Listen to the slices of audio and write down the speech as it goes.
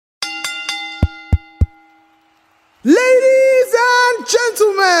Ladies and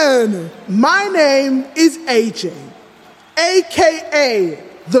gentlemen, my name is AJ, aka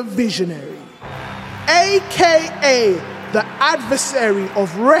the Visionary, aka the adversary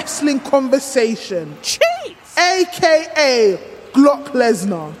of wrestling conversation, aka Glock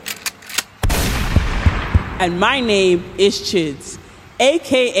Lesnar. And my name is Chids,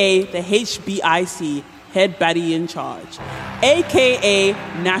 a.k.a. the HBIC, head baddie in charge, a.k.a.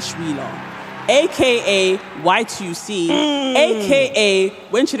 Nash Wheeler, a.k.a. Y2C, a.k.a.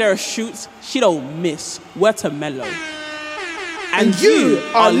 when Chidera shoots, she don't miss, watermelon. And you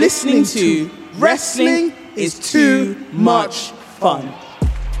are listening to Wrestling is Too Much Fun.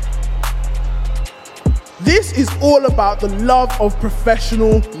 This is all about the love of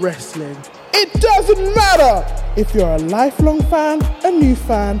professional wrestling. It doesn't matter if you're a lifelong fan, a new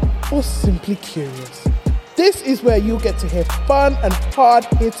fan, or simply curious. This is where you'll get to hear fun and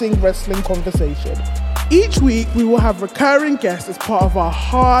hard-hitting wrestling conversation. Each week, we will have recurring guests as part of our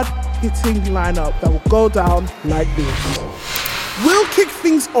hard-hitting lineup that will go down like this. We'll kick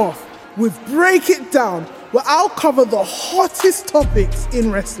things off with Break It Down, where I'll cover the hottest topics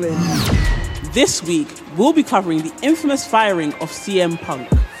in wrestling. This week, we'll be covering the infamous firing of CM Punk,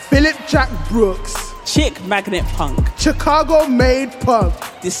 Philip Jack Brooks, Chick Magnet Punk, Chicago-made Punk,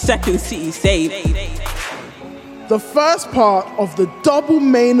 the Second City Saint. The first part of the double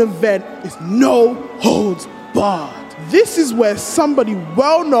main event is No Holds Barred. This is where somebody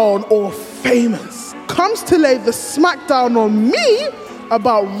well-known or famous comes to lay the smackdown on me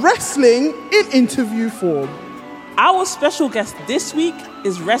about wrestling in interview form. Our special guest this week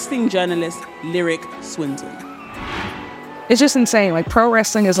is wrestling journalist Lyric Swinton. It's just insane. Like, pro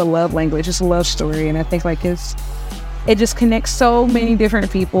wrestling is a love language. It's a love story. And I think like it just connects so many different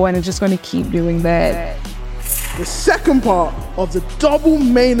people, and it's just going to keep doing that. The second part of the double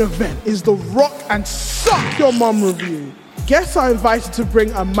main event is the Rock and Suck Your Mum review. Guests are invited to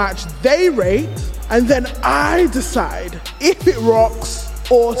bring a match they rate, and then I decide if it rocks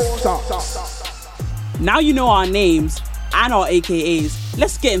or sucks. Now you know our names and our AKAs.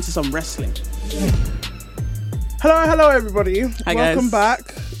 Let's get into some wrestling. Hello everybody. Hi, Welcome guys.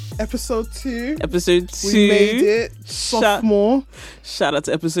 back. Episode 2. Episode 2. We made it. Sophomore. Shout out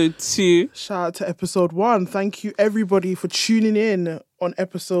to episode 2. Shout out to episode 1. Thank you everybody for tuning in on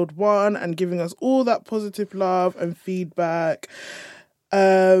episode 1 and giving us all that positive love and feedback.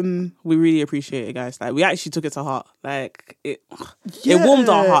 We really appreciate it, guys. Like, we actually took it to heart. Like, it warmed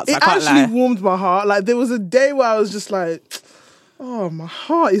our hearts. I can't lie. It actually warmed my heart. Like, there was a day where I was just like, oh, my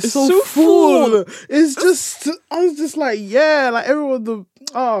heart is so full. It's just, I was just like, yeah, like everyone,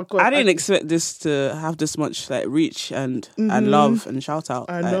 oh God. I didn't expect this to have this much like reach and love and shout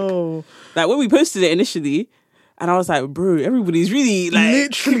out. I know. Like, when we posted it initially, and I was like, bro, everybody's really like...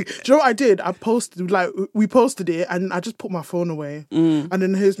 Literally. Do you know what I did? We posted it and I just put my phone away. And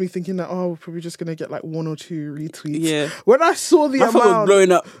then here's me thinking that, we're probably just going to get like 1 or 2 retweets. Yeah. When I saw the amount... My phone was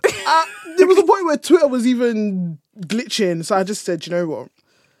blowing up. There was a point where Twitter was even glitching. So I just said, you know what?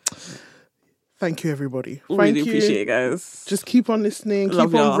 Thank you, everybody. Thank you. Appreciate it, guys. Just keep on listening, Love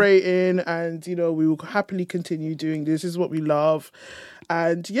keep on y'all. rating, and, we will happily continue doing this. This is what we love.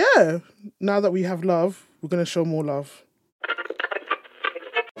 And yeah, now that we have love, we're going to show more love.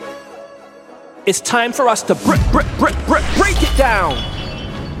 It's time for us to break it down.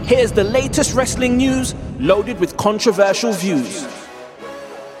 Here's the latest wrestling news loaded with controversial views.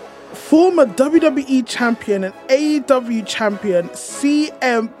 Former WWE champion and AEW champion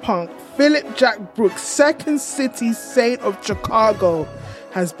CM Punk, Philip Jack Brooks, Second City Saint of Chicago,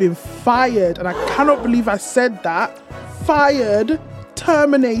 has been fired. And I cannot believe I said that. Fired,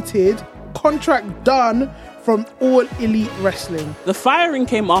 terminated, contract done from All Elite Wrestling. The firing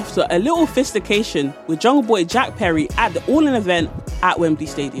came after a little fistication with Jungle Boy Jack Perry at the All-In event at Wembley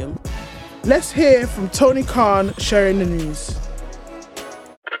Stadium. Let's hear from Tony Khan sharing the news.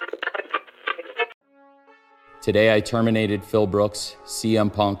 Today I terminated Phil Brooks,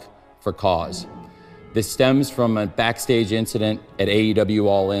 CM Punk, for cause. This stems from a backstage incident at AEW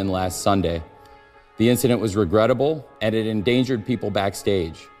All-In last Sunday. The incident was regrettable and it endangered people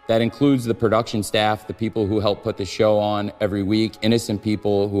backstage. That includes the production staff, the people who help put the show on every week, innocent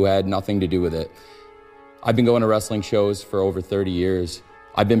people who had nothing to do with it. I've been going to wrestling shows for over 30 years.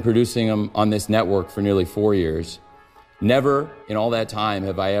 I've been producing them on this network for nearly 4 years. Never in all that time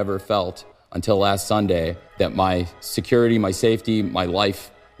have I ever felt, until last Sunday, that my security, my safety, my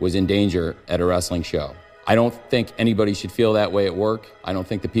life was in danger at a wrestling show. I don't think anybody should feel that way at work. I don't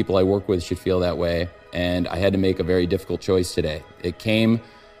think the people I work with should feel that way. And I had to make a very difficult choice today. It came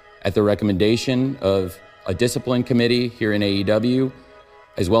at the recommendation of a discipline committee here in AEW,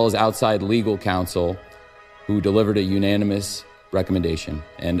 as well as outside legal counsel, who delivered a unanimous recommendation.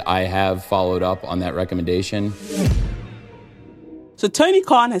 And I have followed up on that recommendation. So Tony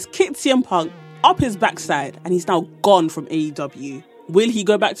Khan has kicked CM Punk up his backside and he's now gone from AEW. Will he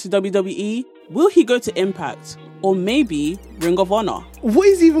go back to WWE? Will he go to Impact? Or maybe Ring of Honor? What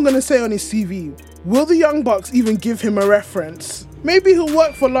is he even going to say on his CV? Will the Young Bucks even give him a reference? Maybe he'll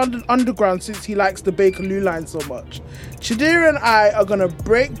work for London Underground since he likes the Bakerloo line so much. Chidera and I are going to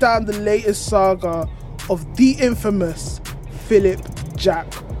break down the latest saga of the infamous Philip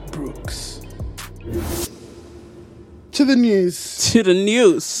Jack Brooks. To the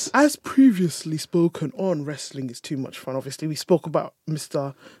news. As previously spoken on Wrestling is Too Much Fun, obviously, we spoke about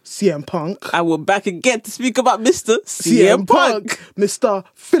Mr. CM Punk. And we're back again to speak about Mr. CM Punk. Mr.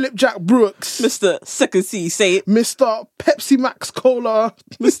 Philip Jack Brooks. Mr. Second C, say it. Mr. Pepsi Max Cola.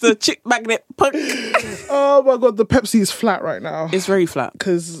 Mr. Chick Magnet Punk. Oh my God, the Pepsi is flat right now. It's very flat.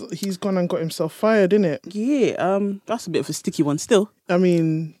 Because he's gone and got himself fired, innit? Yeah, that's a bit of a sticky one still. I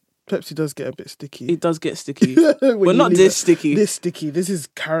mean, Pepsi does get a bit sticky. It does get sticky. But not this sticky. This sticky. This is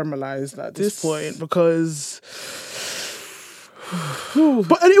caramelized at this point because...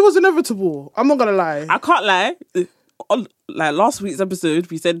 But and it was inevitable. I'm not going to lie. I can't lie. On, like last week's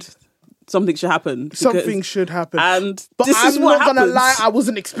episode, we said something should happen. Something should happen. But I'm not going to lie. I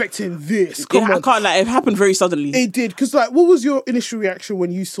wasn't expecting this. Come on. I can't lie. It happened very suddenly. It did. Because like, what was your initial reaction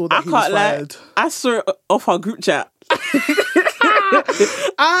when you saw that he was fired? I saw it off our group chat.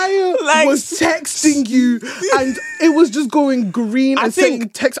 I was texting you and it was just going green and saying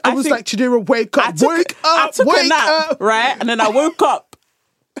text. I was like, Chidera, wake up, I took a nap, right? And then I woke up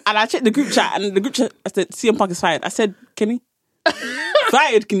and I checked the group chat and the group chat, I said, CM Punk is fired. I said, Kenny?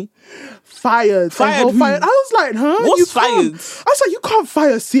 Fired, Kenny? Fired. Fired who? Fired. I was like, huh? What's fired? I was like, you can't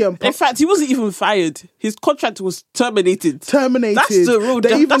fire CM Punk. In fact, he wasn't even fired. His contract was terminated. That's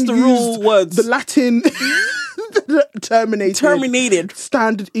the real words. The Latin... Terminated.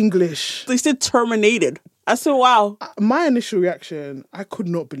 Standard English. They said terminated. I said, wow. My initial reaction, I could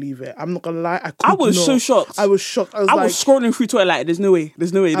not believe it. I'm not gonna lie. I was so shocked. I was shocked. I was scrolling through Twitter like, there's no way.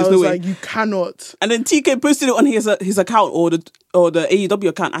 I was like, you cannot. And then TK posted it on his account or the AEW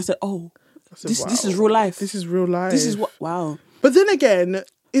account. I said, oh, this is real life. This is real life. This is what, wow. But then again,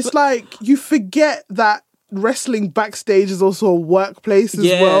 it's like you forget that wrestling backstage is also a workplace as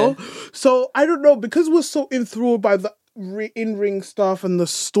well. So I don't know, because we're so enthralled by the in-ring stuff and the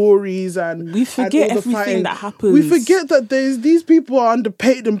stories and we forget and all the everything fighting, that happens. we forget that these people are under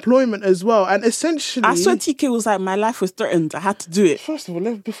paid employment as well, and essentially I saw TK was like, my life was threatened, I had to do it. First of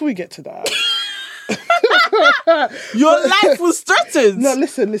all, before we get to that your life was threatened. No,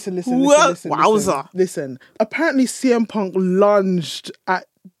 listen. Wowza. Listen. Apparently CM Punk lunged at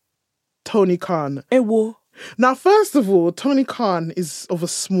Tony Khan. Now, first of all, Tony Khan is of a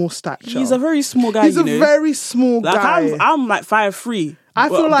small stature. He's a very small guy. He's a very small guy. I'm like 5'3". I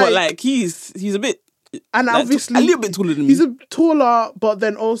feel like he's a bit, and like, obviously a little bit taller than me. He's taller, but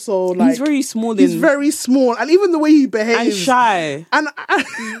then also like he's very small. He's very small, and even the way he behaves, and shy. And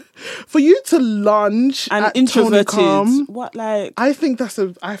for you to lunge and at introverted, Tony Khan, what like? I think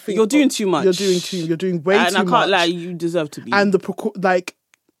you're doing too much. You're doing way too much. And I can't lie, you deserve to be. And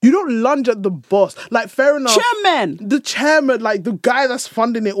you don't lunge at the boss. Like, fair enough. The chairman, like, the guy that's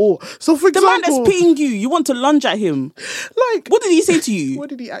funding it all. So, for example... The man that's paying you want to lunge at him. Like... What did he say to you? What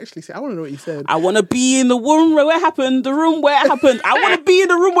did he actually say? I want to know what he said. I want to be in the room where it happened. The room where it happened. I want to be in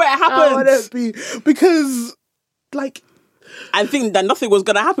the room where it happened. I want to be... Because, like... I think that nothing was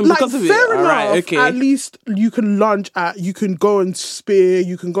going to happen because of it. Fair enough. Right, okay. At least you can lunge at... You can go and spear.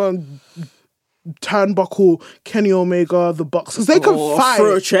 You can go and... turnbuckle Kenny Omega, the Bucks, because they can fight.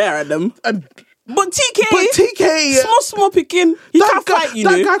 Throw a chair at them. But TK, small picking. He can't fight,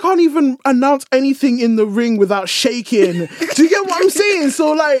 That guy can't even announce anything in the ring without shaking. Do you get what I'm saying?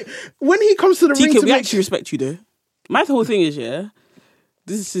 So, like, when he comes to the ring, we actually respect you, though. My whole thing is,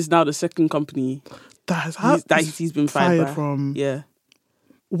 this is now the second company that he's been fired from. Yeah.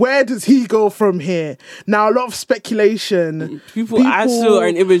 Where does he go from here? Now, a lot of speculation. I saw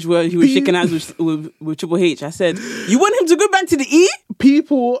an image where he was shaking hands with Triple H. I said, you want him to go back to the E?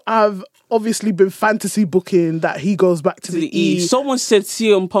 People have obviously been fantasy booking that he goes back to the E. Someone said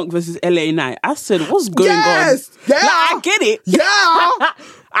CM Punk versus LA Knight. I said, what's going on? Yeah. Like, I get it. Yeah.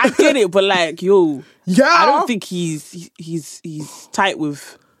 I get it, but like, yeah. I don't think he's tight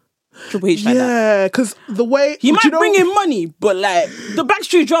with Triple H like that. Yeah, because the way... He might bring in money, but like, the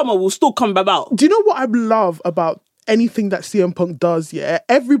backstage drama will still come about. Do you know what I love about anything that CM Punk does, yeah?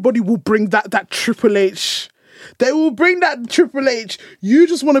 Everybody will bring that Triple H... They will bring that Triple H. You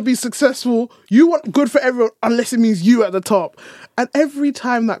just want to be successful. You want good for everyone, unless it means you at the top. And every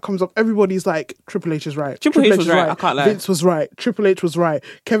time that comes up, everybody's like, Triple H is right. Triple H was right. I can't lie. Vince was right. Triple H was right.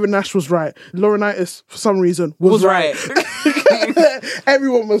 Kevin Nash was right. Laurinaitis, for some reason, was right.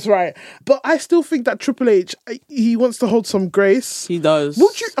 Everyone was right. But I still think that Triple H, he wants to hold some grace. He does.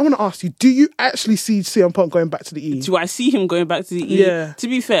 I want to ask you, do you actually see CM Punk going back to the E? Do I see him going back to the E? Yeah. To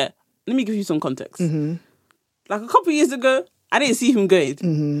be fair, let me give you some context. Like a couple of years ago, I didn't see him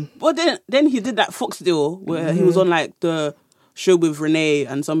going. But then he did that Fox deal where he was on like the show with Renee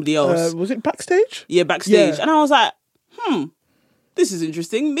and somebody else. Was it Backstage? Yeah, Backstage. Yeah. And I was like, this is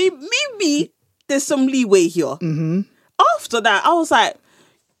interesting. Maybe there's some leeway here. After that, I was like,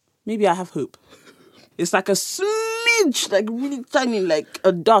 maybe I have hope. It's like a smidge, like really tiny, like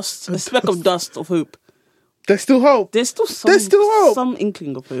a speck of dust of hope. There's still hope. There's still hope. Some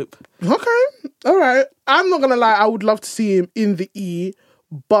inkling of hope. Okay. All right. I'm not going to lie. I would love to see him in the E,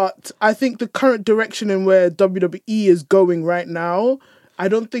 but I think the current direction in where WWE is going right now, I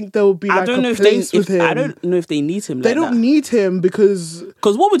don't think there will be like a place with him. I don't know if they need him. They don't need him because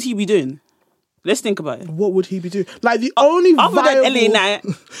what would he be doing? Let's think about it. What would he be doing? Like the only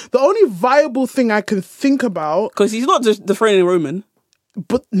viable thing I can think about, because he's not just defending Roman.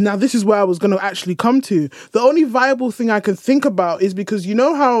 But now this is where I was going to actually come to. The only viable thing I can think about is because you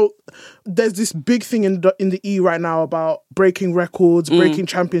know how there's this big thing in the E right now about breaking records, breaking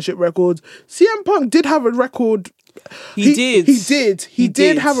championship records. CM Punk did have a record. He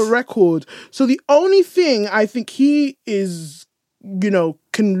did have a record. So the only thing I think he is,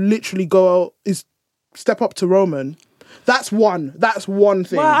 can literally go out is step up to Roman. That's one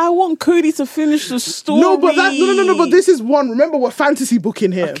thing. Well, I want Cody to finish the story. No, but but this is one. Remember, we're fantasy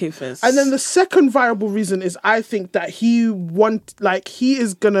booking here. Okay, first. And then the second viable reason is I think that he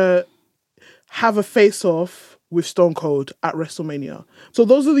is gonna have a face-off with Stone Cold at WrestleMania. So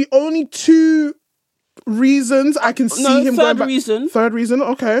those are the only two reasons I can see him going back. Third reason,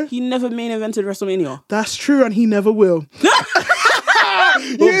 okay. He never main evented WrestleMania. That's true, and he never will.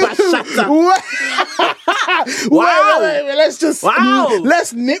 Wow. Wait, let's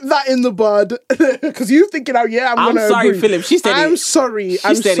nip that in the bud. Because you thinking, I'm sorry, agree. Philip, she said I'm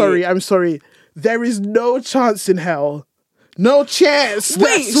sorry. There is no chance in hell. No chance.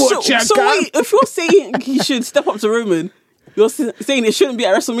 Wait, if you're saying he should step up to Roman, you're saying it shouldn't be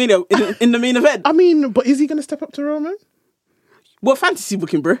at WrestleMania in the main event. I mean, but is he going to step up to Roman? What fantasy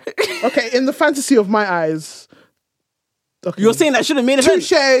booking, bro? Okay, in the fantasy of my eyes. Okay. You're saying that shouldn't main event?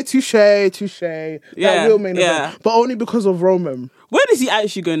 Touche. That will main event. But only because of Roman. Where does he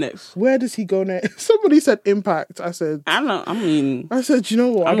actually go next? Somebody said Impact. I said, you know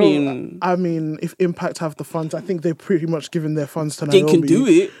what? I mean, if Impact have the funds, I think they're pretty much giving their funds to Naomi. They can do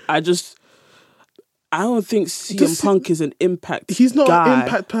it. I don't think CM Punk is an Impact He's not guy. an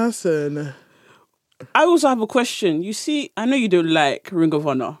Impact person. I also have a question. You see, I know you don't like Ring of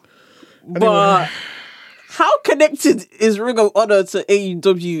Honor, but how connected is Ring of Honor to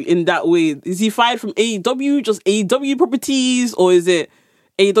AEW in that way? Is he fired from AEW, just AEW properties, or is it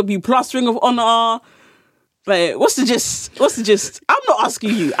AEW plus Ring of Honor? Like, what's the gist? I'm not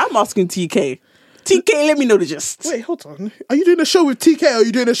asking you. I'm asking TK. TK, let me know the gist. Wait, hold on. Are you doing a show with TK or are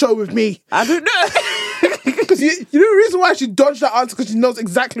you doing a show with me? I don't know. Because you know the reason why she dodged that answer, because she knows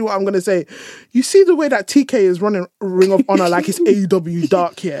exactly what I'm going to say. You see the way that TK is running Ring of Honor like it's AEW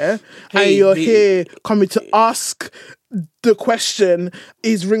Dark, yeah? And you're here coming to ask the question,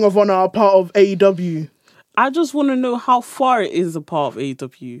 is Ring of Honor a part of AEW? I just want to know how far it is a part of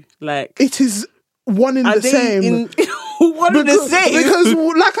AEW. Like, it is one in the same. Because,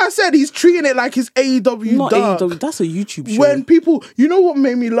 like I said, he's treating it like it's AEW Not Dark. AEW, that's a YouTube show. When people, you know what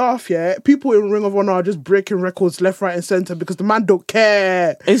made me laugh, yeah? People in Ring of Honor are just breaking records left, right and centre because the man don't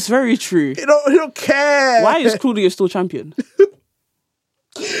care. It's very true. He don't care. Why is Claudio still champion?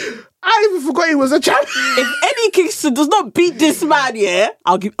 I even forgot he was a champion. If Eddie Kingston does not beat this man, yeah,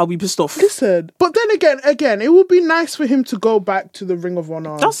 I'll be pissed off. Listen, but then again, it would be nice for him to go back to the Ring of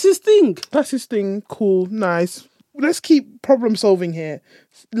Honor. That's his thing. Cool, nice. Let's keep problem solving here.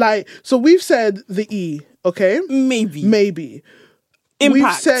 Like, so we've said the E, okay? Maybe. Impact.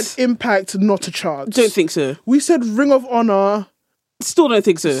 We've said Impact, not a chance. Don't think so. We said Ring of Honor. Still don't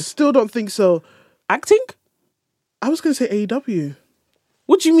think so. Acting? I was going to say AEW.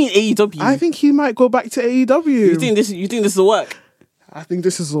 What do you mean AEW? I think he might go back to AEW. You think this will work? I think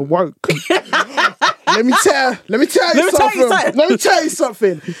this is a work. Let me tell you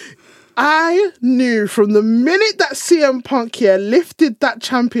something. I knew from the minute that CM Punk here lifted that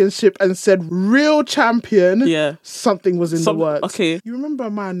championship and said real champion, something was in the works. Okay. You remember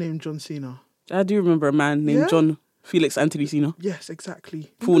a man named John Cena? I do remember a man named John Felix Anthony Cena. Yes,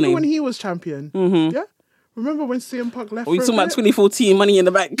 exactly. Full Remember name. when he was champion? Mm-hmm. Yeah. Remember when CM Punk left? Are we for a talking about bit? 2014 Money in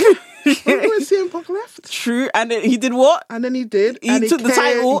the Bank? Remember when CM Punk left? True. And then he did what? And then he did. He and took the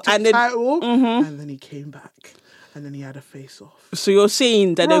title, he and took then- the title, Mhm. and then he came back, and then he had a face off. So you're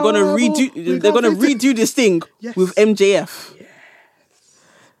saying that they're gonna redo this thing Yes. with MJF? Yes.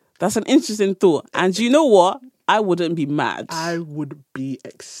 That's an interesting thought. And you know what? I wouldn't be mad. I would be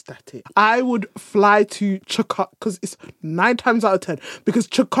ecstatic. I would fly to Chicago because it's 9 times out of 10. Because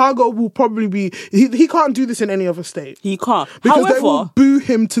Chicago will probably be. He can't do this in any other state. He can't. Because However, they will boo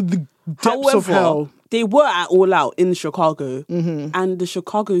him to the depths of hell. They were at All Out in Chicago, and the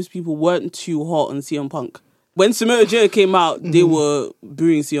Chicago's people weren't too hot on CM Punk. When Samoa Joe came out, they were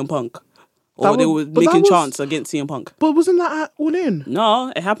booing CM Punk. Or they were making chants against CM Punk. But wasn't that at All In?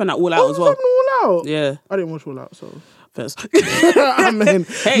 No, it happened at All Out as well. All Out? Yeah. I didn't watch All Out, so... First. I mean,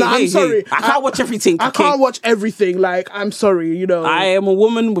 I'm sorry. I can't watch everything. I can't watch everything. Like, I'm sorry, you know. I am a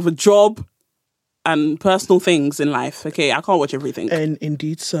woman with a job and personal things in life. Okay, I can't watch everything. And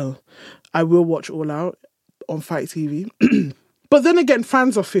indeed so. I will watch All Out on Fight TV. But then again,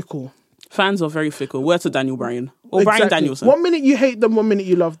 fans are fickle. Fans are very fickle. Where to Daniel Bryan? Or Bryan Danielson. 1 minute you hate them, 1 minute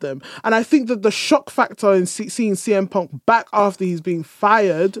you love them. And I think that the shock factor in seeing CM Punk back after he's being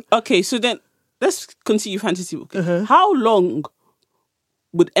fired... Okay, so then let's continue fantasy booking. How long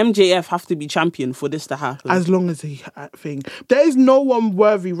would MJF have to be champion for this to happen? As long as he thing. There is no one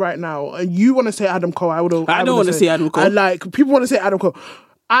worthy right now. And you want to say Adam Cole, I don't want to say Adam Cole. People want to say Adam Cole.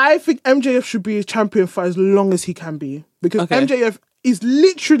 I think MJF should be a champion for as long as he can be. Because MJF is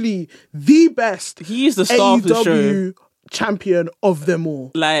literally the best He is the star of the show. AEW champion of them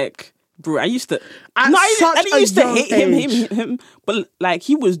all. Like, bro, I used to... I used to hate him, but like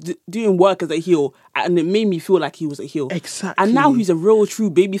he was doing work as a heel, and it made me feel like he was a heel. Exactly. And now he's a real, true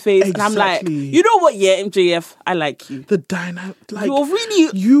babyface, and I'm like, you know what? Yeah, MJF, I like you. The dynamic, like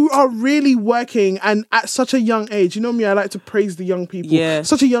you are really working, and at such a young age. You know me, I like to praise the young people. Yeah,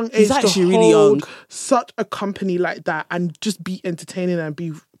 such a young age. He's actually to really hold young. Such a company like that, and just be entertaining and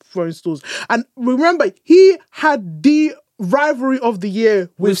be throwing stores. And remember, he had the rivalry of the year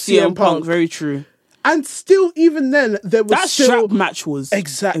with CM Punk. Very true. And still, even then, there was that still... strap match was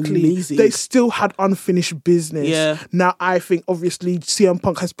amazing. They still had unfinished business. Yeah. Now, I think, obviously, CM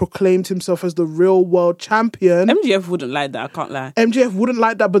Punk has proclaimed himself as the real world champion. MJF wouldn't like that, I can't lie. MJF wouldn't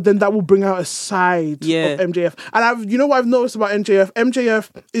like that, but then that will bring out a side of MJF. And you know what I've noticed about MJF? MJF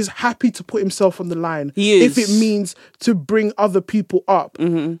is happy to put himself on the line. He is. If it means to bring other people up.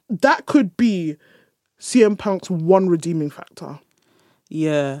 Mm-hmm. That could be CM Punk's one redeeming factor.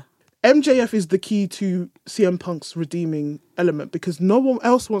 Yeah. MJF is the key to CM Punk's redeeming element because no one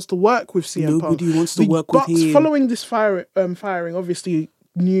else wants to work with CM Punk. Nobody wants to work with him. Following this firing, obviously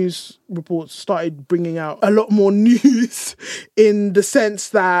news reports started bringing out a lot more news in the sense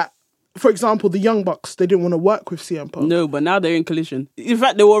that, for example, the Young Bucks, they didn't want to work with CM Punk. No, but now they're in Collision. In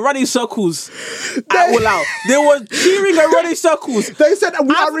fact, they were running circles at All Out. They were cheering and running circles. They said,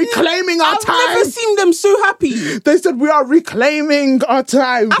 we are reclaiming our time. I've never seen them so happy. They said, we are reclaiming our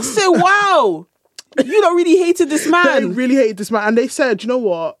time. I said, wow. You don't really hated this man. They really hated this man. And they said, you know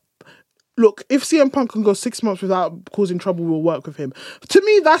what? Look, if CM Punk can go 6 months without causing trouble, we'll work with him. To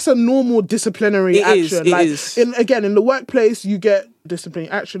me, that's a normal disciplinary action. It is. In the workplace, you get disciplinary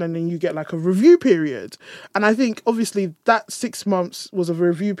action and then you get like a review period. And I think, obviously, that 6 months was a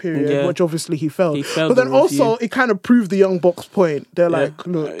review period, which obviously he failed. But then also, it kind of proved the Young Bucks point. They're like,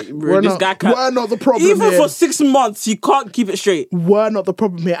 look, we're not the problem Even here. for 6 months, you can't keep it straight. We're not the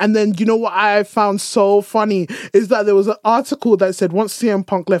problem here. And then, you know what I found so funny is that there was an article that said once CM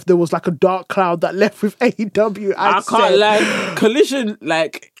Punk left, there was like a dark cloud that left with AEW. I can't lie. Collision,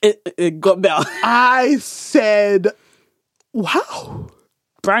 like, it got better. I said, wow.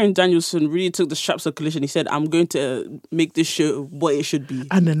 Bryan Danielson really took the straps of Collision. He said, I'm going to make this show what it should be.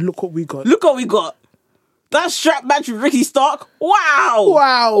 And then look what we got. Look what we got. That strap match with Ricky Stark. Wow.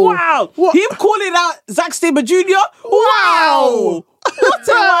 Wow. What? Him calling out Zack Sabre Jr. Wow. What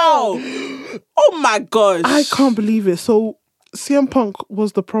a wow. Oh my gosh. I can't believe it. So CM Punk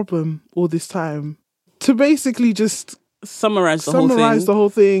was the problem all this time. To basically just summarize the whole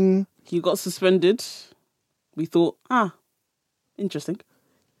thing. He got suspended. We thought, interesting.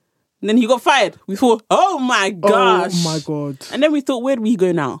 And then he got fired. We thought, oh my gosh. Oh my God. And then we thought, where do we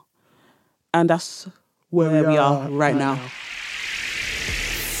go now? And that's where we are right now.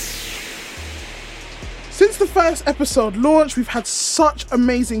 Since the first episode launched, we've had such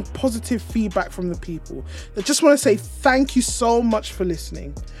amazing positive feedback from the people. I just want to say thank you so much for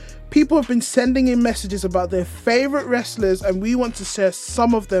listening. People have been sending in messages about their favourite wrestlers and we want to share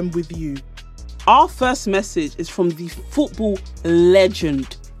some of them with you. Our first message is from the football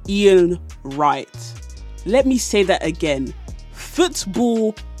legend, Ian Wright. Let me say that again.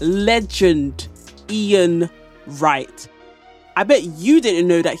 Football legend, Ian Wright. I bet you didn't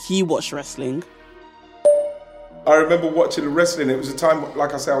know that he watched wrestling. I remember watching the wrestling. It was a time,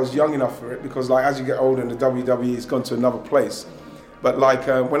 like I said, I was young enough for it because, like, as you get older and the WWE has gone to another place. But like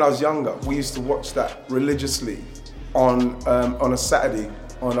when I was younger, we used to watch that religiously on a Saturday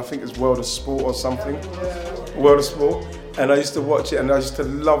on, I think it's World of Sport or something. World of Sport. And I used to watch it, and I used to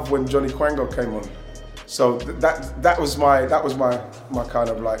love when Johnny Quango came on. So that was my kind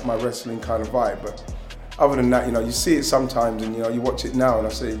of like my wrestling kind of vibe. But other than that, you know, you see it sometimes, and you know, you watch it now, and I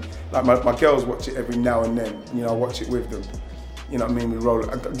see like my girls watch it every now and then. You know, I watch it with them. You know what I mean? We roll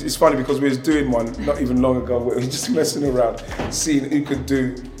it. It's funny because we was doing one not even long ago where we were just messing around, seeing who could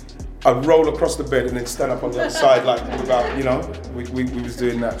do. I'd roll across the bed and then stand up on the other side, like without, you know, we was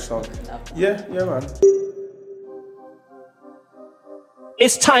doing that. So yeah, man.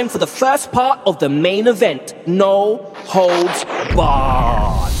 It's time for the first part of the main event, No Holds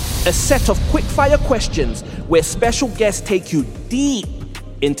Barred. A set of quick-fire questions where special guests take you deep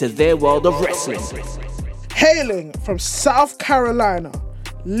into their world of wrestling. Hailing from South Carolina,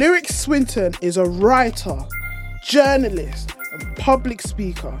 Lyric Swinton is a writer, journalist, and public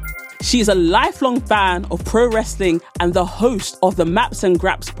speaker. She is a lifelong fan of pro wrestling and the host of the Maps and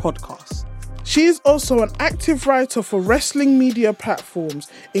Graps podcast. She is also an active writer for wrestling media platforms,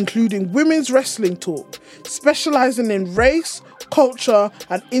 including Women's Wrestling Talk, specialising in race, culture,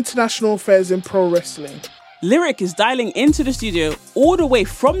 and international affairs in pro wrestling. Lyric is dialing into the studio all the way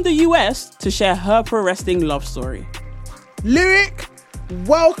from the US to share her pro wrestling love story. Lyric,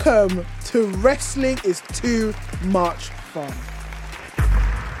 welcome to Wrestling is Too Much Fun.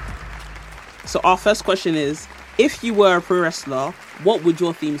 So our first question is, if you were a pro wrestler, what would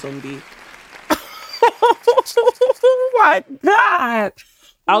your theme song be? Oh my God.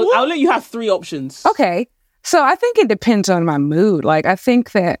 I'll let you have 3 options. Okay. So I think it depends on my mood. Like, I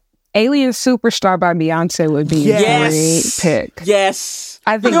think that Alien Superstar by Beyonce would be a great pick. Yes.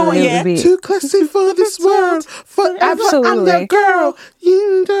 I think it would be. Too classy for this world. Forever Absolutely. I'm that girl.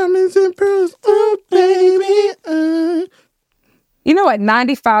 You diamonds and pearls. Oh, baby. You know what?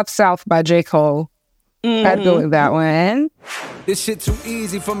 95 South by J. Cole. I'd go with that one. This shit too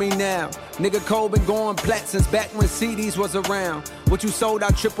easy for me now. Nigga Cole been going plat since back when CDs was around. What you sold, I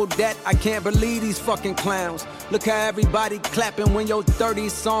tripled that. I can't believe these fucking clowns. Look how everybody clapping when your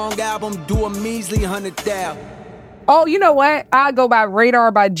 30-song album do a measly 100,000. Oh, you know what? I'd go by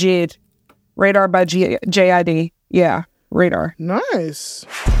Radar by Jid. Radar by J.I.D. Yeah, Radar. Nice.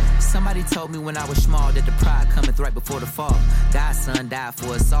 Somebody told me when I was small that the pride cometh right before the fall. God's son died for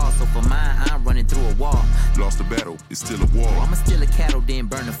us all, so for mine, I'm running through a wall. Lost the battle, it's still a war. I'ma steal a cattle, then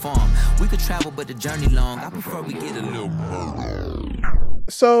burn the farm. We could travel, but the journey long. I prefer we get a little.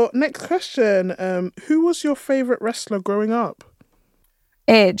 So, next question. Who was your favourite wrestler growing up?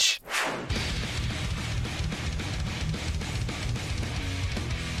 Edge.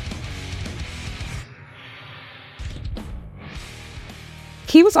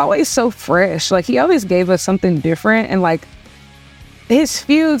 He was always so fresh. Like, he always gave us something different. And, like, his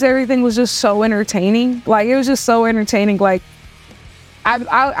feuds, everything was just so entertaining. Like, it was just so entertaining. Like,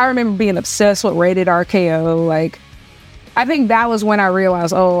 I remember being obsessed with Rated RKO. Like, I think that was when I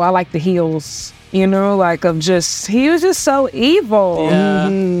realized, oh, I like the heels. You know, like, he was just so evil. Yeah.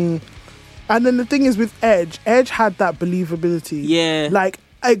 Mm-hmm. And then the thing is with Edge had that believability. Yeah. Like,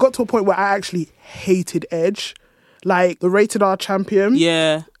 I got to a point where I actually hated Edge. Like the Rated R champion.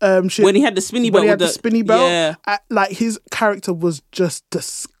 Yeah. When he had the spinny belt. When he had the spinny belt. Yeah. Like his character was just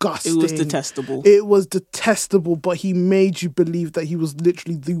disgusting. It was detestable. It was detestable, but he made you believe that he was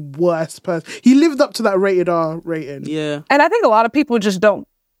literally the worst person. He lived up to that Rated R rating. Yeah. And I think a lot of people just don't,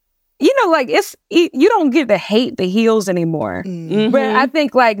 you know, like you don't get to hate the heels anymore. Mm-hmm. But I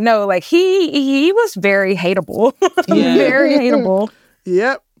think like, no, like he was very hateable. Yeah. Very hateable.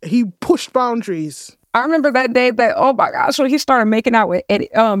 Yep. He pushed boundaries. I remember that day that, oh my gosh, when he started making out with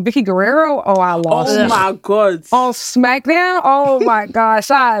Vicky Guerrero, oh, I lost it. Oh my God. On SmackDown, oh my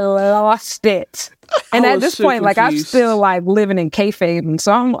gosh, I lost it. And at this point, like, I'm still like living in kayfabe, and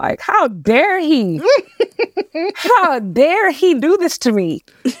so I'm like, how dare he? How dare he do this to me?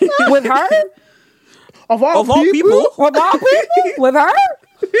 With her? Of all people? With all people? With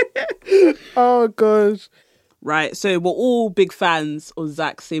her? Oh gosh. Right, so we're all big fans of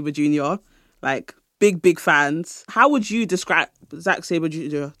Zack Sabre Jr., like, big fans. How would you describe Zack Sabre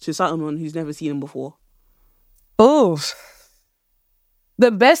Jr. to someone who's never seen him before? Oh, the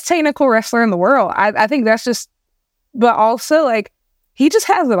best technical wrestler in the world. I think that's just, but also like he just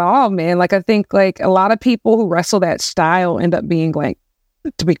has it all, man. Like, I think like a lot of people who wrestle that style end up being like,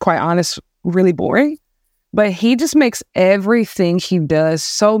 to be quite honest, really boring. But he just makes everything he does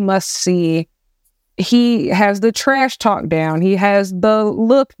so must see. He has the trash talk down. He has the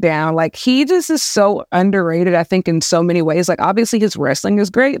look down. Like, he just is so underrated, I think, in so many ways. Like, obviously his wrestling is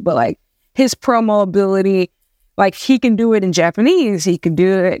great, but like his promo ability, like he can do it in Japanese. He can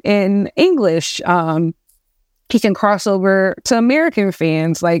do it in English. He can cross over to American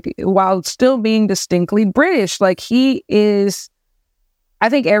fans, like, while still being distinctly British. Like, he is, I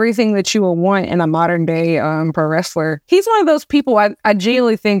think, everything that you will want in a modern day pro wrestler. He's one of those people I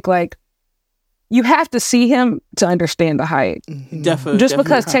genuinely think, like, you have to see him to understand the hype. Definitely. Just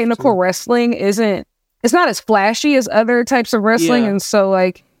because technical wrestling it's not as flashy as other types of wrestling. And so,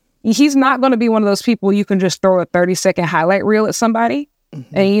 like, he's not going to be one of those people you can just throw a 30-second highlight reel at somebody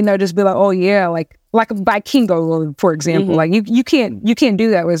and, you know, just be like, oh yeah, like Vikingo, for example. Like, you can't do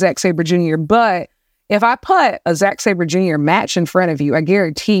that with Zack Sabre Jr. But if I put a Zack Sabre Jr. match in front of you, I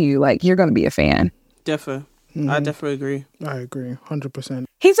guarantee you, like, you're going to be a fan. Definitely. I definitely agree. I agree, 100%.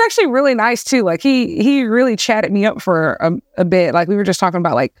 He's actually really nice too. Like, he really chatted me up for a bit. Like, we were just talking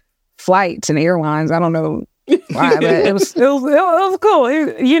about like flights and airlines. I don't know why, but it was cool.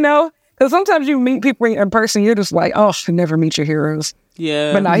 You know, because sometimes you meet people in person, you're just like, oh, should never meet your heroes.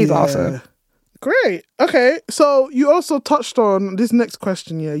 Yeah. But now he's awesome. Great. Okay, so you also touched on this next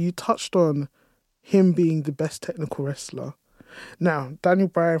question. Yeah, you touched on him being the best technical wrestler. Now, Daniel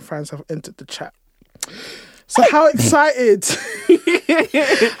Bryan fans have entered the chat. So how excited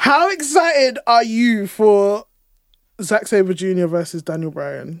are you for Zack Sabre Jr. versus Daniel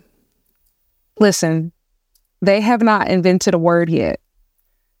Bryan? Listen, they have not invented a word yet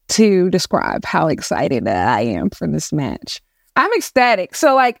to describe how excited I am for this match. I'm ecstatic.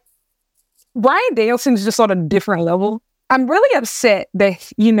 So, like, Bryan Danielson's just on a different level. I'm really upset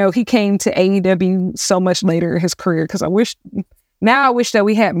that, you know, he came to AEW so much later in his career, because I wish that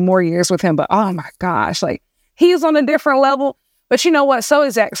we had more years with him. But oh my gosh, like, he's on a different level. But you know what? So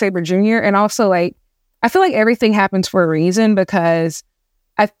is Zack Sabre Jr. And also, like, I feel like everything happens for a reason, because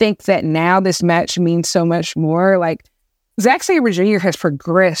I think that now this match means so much more. Like, Zack Sabre Jr. has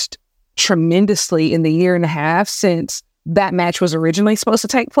progressed tremendously in the year and a half since that match was originally supposed to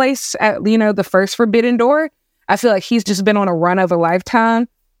take place at, you know, the first Forbidden Door. I feel like he's just been on a run of a lifetime.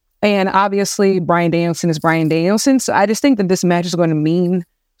 And obviously, Bryan Danielson is Bryan Danielson. So I just think that this match is going to mean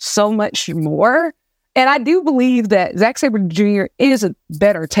so much more. And I do believe that Zack Sabre Jr. is a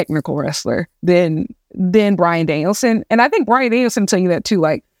better technical wrestler than Bryan Danielson. And I think Bryan Danielson telling you that too.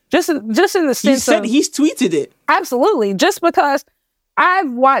 Like, just in the sense he's tweeted it. Absolutely. Just because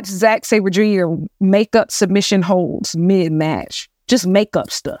I've watched Zack Sabre Jr. make up submission holds mid-match. Just make up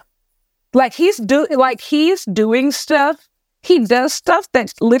stuff. Like, he's doing stuff. He does stuff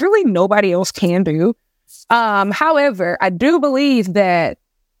that literally nobody else can do. However, I do believe that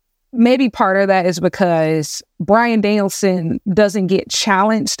maybe part of that is because Bryan Danielson doesn't get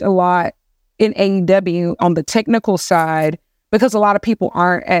challenged a lot in AEW on the technical side, because a lot of people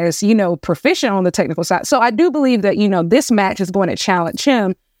aren't as, you know, proficient on the technical side. So I do believe that, you know, this match is going to challenge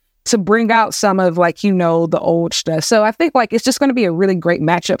him to bring out some of, like, you know, the old stuff. So I think, like, it's just going to be a really great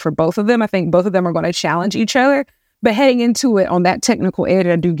matchup for both of them. I think both of them are going to challenge each other. But heading into it on that technical edge,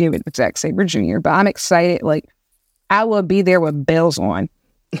 I do give it to Zack Sabre Jr. But I'm excited. Like, I will be there with bells on.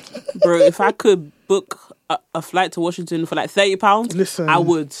 Bro, if I could book a flight to Washington for like £30, listen, I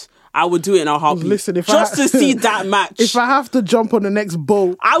would do it in a heartbeat. Listen, to see that match. If I have to jump on the next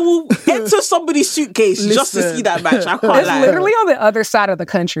boat, I will enter somebody's suitcase just to see that match. I can't It's lie. literally on the other side of the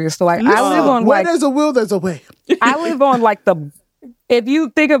country. So, like, I live on, where like, there's a will, there's a way. I live on, like, if you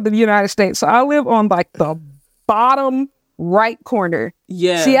think of the United States, so I live on, like, the bottom right corner.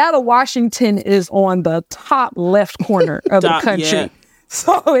 Yeah. Seattle, Washington is on the top left corner of the country. Yeah.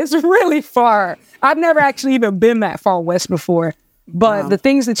 So it's really far. I've never actually even been that far west before. But the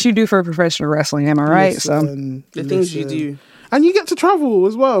things that you do for professional wrestling, am I right? The things you do. And you get to travel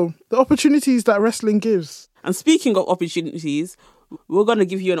as well. The opportunities that wrestling gives. And speaking of opportunities, we're going to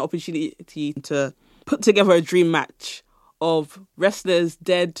give you an opportunity to put together a dream match of wrestlers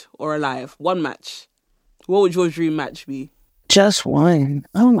dead or alive. One match. What would your dream match be? Just one.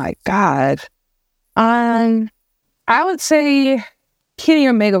 Oh my God. I would say Kenny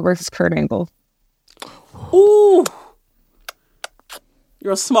Omega versus Kurt Angle. Ooh.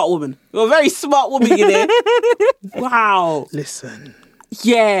 You're a smart woman. You're a very smart woman, you know. Wow. Listen.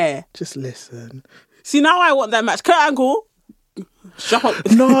 Yeah. Just listen. See, now I want that match. Kurt Angle, Shut up.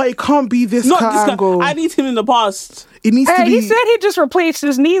 No, it can't be this Not Kurt this guy. Angle. I need him in the past. It needs to Hey, be. he said he just replaced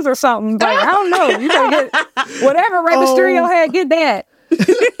his knees or something. Like, I don't know. You better get whatever Rey Mysterio had, get that.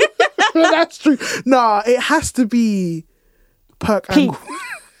 That's true. Nah, it has to be Perk Angle.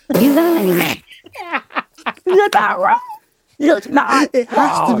 You're not wrong. You're not It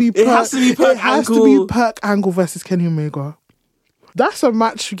has to be. It has to be Perk It has to Angle. be Perk Angle versus Kenny Omega. That's a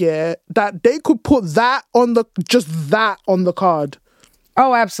match, yeah, that they could put that on the card.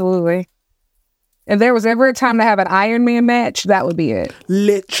 Oh, absolutely. If there was ever a time to have an Iron Man match, that would be it.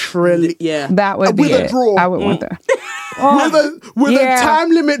 Literally. Yeah. That would be With a it. draw. I would want that. With Yeah. a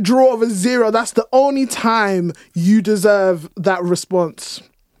time limit draw of a 0, that's the only time you deserve that response.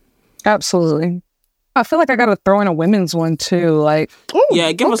 Absolutely. I feel like I got to throw in a women's one too. Like, Oh,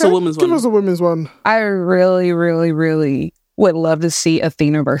 Yeah, give us a women's Give one. us a women's one. I really, really, really would love to see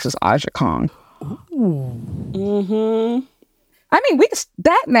Athena versus Aja Kong. Mm-hmm. I mean,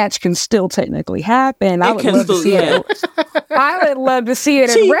 that match can still technically happen. I would can love to still- see yeah. it. I would love to see it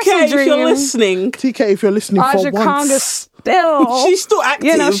in TK, Wrestle if you're Dream. listening, TK, if you're listening Aja for Kong once. is still, she's still active.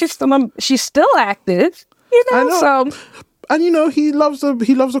 you know, she's still active. You know, I know. so And you know, he loves a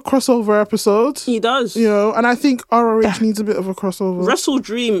crossover episode. He does. You know, and I think ROH needs a bit of a crossover. Wrestle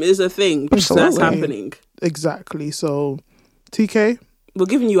Dream is a thing. That's Absolutely. happening. Exactly. So, TK, We're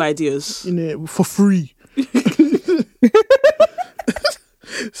giving you ideas. you know, for free.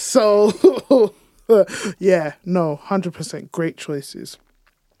 So, yeah, no, 100% great choices.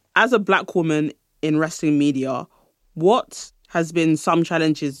 As a black woman in wrestling media, what has been some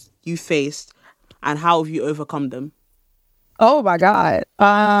challenges you faced and how have you overcome them? oh my God.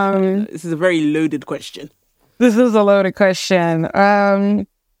 This is a very loaded question. This is a loaded question. I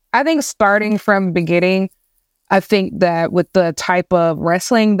think starting from the beginning, I think that with the type of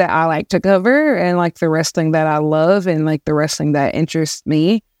wrestling that I like to cover and like the wrestling that I love and like the wrestling that interests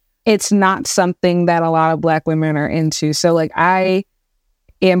me, it's not something that a lot of black women are into. So like I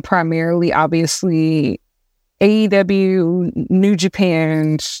am primarily obviously AEW, New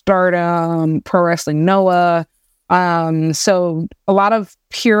Japan, Stardom, Pro Wrestling Noah. So a lot of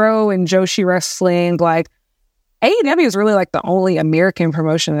Puro and Joshi wrestling, like AEW is really like the only American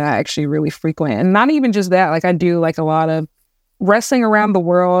promotion that I actually really frequent. And not even just that, like I do like a lot of wrestling around the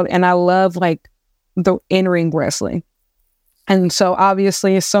world and I love like the in-ring wrestling. And so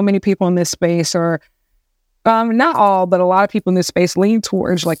obviously so many people in this space are, not all, but a lot of people in this space lean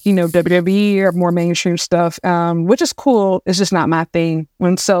towards like, you know, WWE or more mainstream stuff, which is cool. It's just not my thing.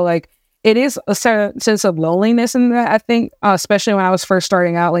 And so like, it is a certain sense of loneliness in that, I think, especially when I was first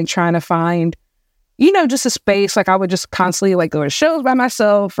starting out, like trying to find, you know, just a space. Like I would just constantly like go to shows by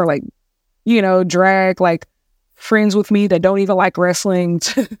myself or like, you know, drag like friends with me that don't even like wrestling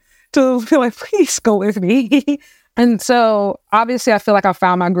to feel like, please go with me. And so obviously I feel like I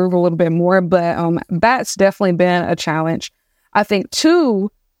found my groove a little bit more, but that's definitely been a challenge. I think too,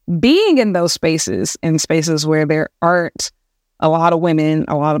 being in those spaces, in spaces where there aren't a lot of women,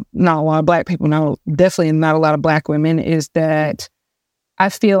 not a lot of black people, no, definitely not a lot of black women, is that I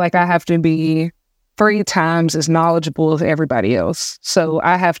feel like I have to be 3 times as knowledgeable as everybody else. So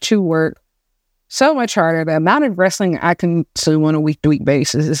I have to work so much harder. The amount of wrestling I can do on a week-to-week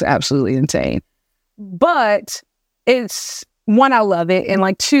basis is absolutely insane. But it's, 1, I love it, and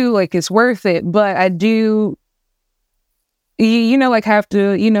like 2, like it's worth it. But I do, you know, like have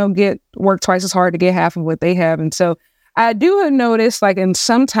to, you know, work twice as hard to get half of what they have. And so I do have noticed, like, and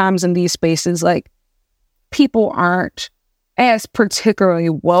sometimes in these spaces, like, people aren't as particularly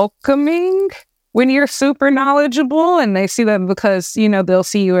welcoming when you're super knowledgeable, and they see that because, you know, they'll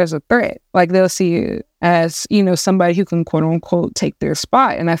see you as a threat. Like, they'll see you as, you know, somebody who can, quote unquote, take their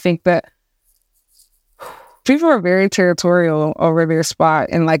spot. And I think that people are very territorial over their spot.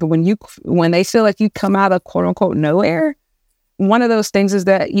 And like, when they feel like you come out of, quote unquote, nowhere, one of those things is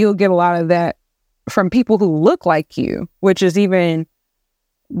that you'll get a lot of that from people who look like you, which is even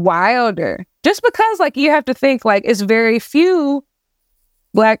wilder. Just because, like, you have to think, like, it's very few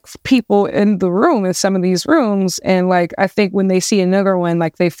black people in the room, in some of these rooms. And, like, I think when they see another one,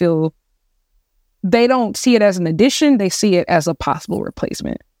 like, they don't see it as an addition. They see it as a possible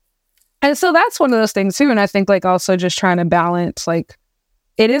replacement. And so that's one of those things, too. And I think, like, also just trying to balance, like,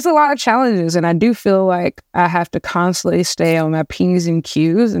 it is a lot of challenges, and I do feel like I have to constantly stay on my P's and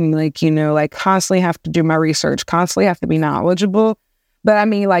Q's and, like, you know, like, constantly have to do my research, constantly have to be knowledgeable. But I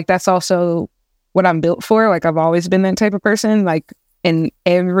mean, like, that's also what I'm built for. Like, I've always been that type of person. Like, in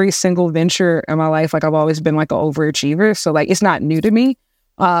every single venture in my life, like, I've always been like an overachiever. So, like, it's not new to me.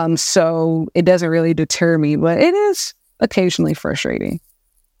 So it doesn't really deter me, but it is occasionally frustrating.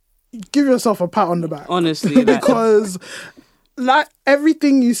 Give yourself a pat on the back. Honestly. Because like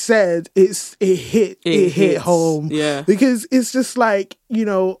everything you said, it hit home. Yeah. Because it's just like, you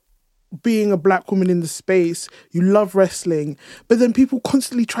know, being a black woman in the space, you love wrestling, but then people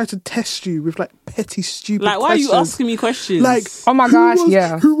constantly try to test you with like petty, stupid Like, why questions. are you asking me questions? Like, Oh my gosh,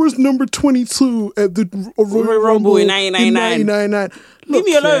 yeah. Who was number 22 at the Royal Rumble in 1999? Leave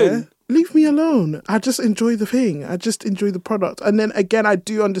me alone. Leave me alone. I just enjoy the thing. I just enjoy the product. And then again, I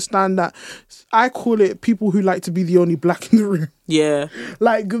do understand that I call it people who like to be the only black in the room. Yeah.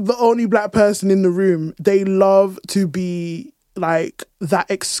 Like the only black person in the room. They love to be like that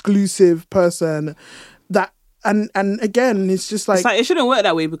exclusive person that and again it's just like It shouldn't work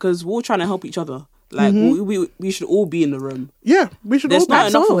that way because we're all trying to help each other. Like we should all be in the room. Yeah, we should There's all be. not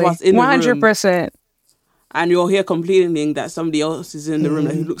enough of us in the room. 100%. And you're here complaining that somebody else is in the room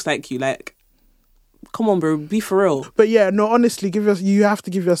who looks like you. Like, come on, bro, be for real. But yeah, no, honestly, you have to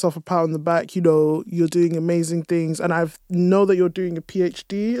give yourself a pat on the back. You know, you're doing amazing things, and I know that you're doing a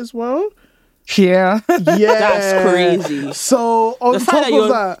PhD as well. Yeah. Yeah, That's crazy. So on The top fact that of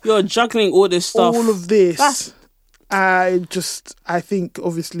that, you're juggling all this stuff, all of this, that's- I think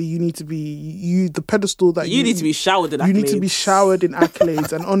obviously you need to be the pedestal that you need to be showered in accolades. You need to be showered in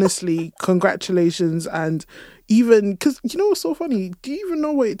accolades, and honestly, congratulations. And even because you know what's so funny? Do you even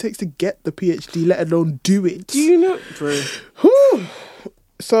know what it takes to get the PhD, let alone do it? Do you know, bro? Whew.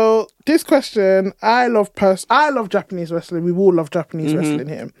 So this question, I love Japanese wrestling. We all love Japanese wrestling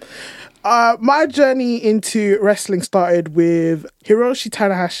here. My journey into wrestling started with Hiroshi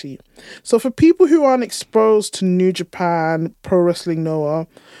Tanahashi. So for people who aren't exposed to New Japan Pro Wrestling Noah,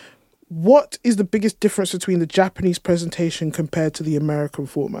 what is the biggest difference between the Japanese presentation compared to the American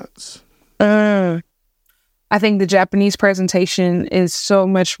formats? I think the Japanese presentation is so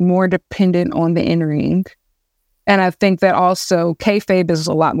much more dependent on the in-ring. And I think that also kayfabe is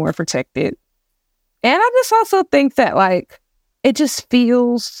a lot more protected. And I just also think that, like, it just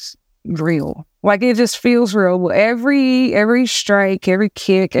feels real. Like, it just feels real. Every strike, every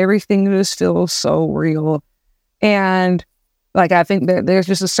kick, everything just feels so real. And, like, I think that there's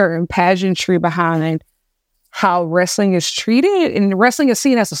just a certain pageantry behind how wrestling is treated. And wrestling is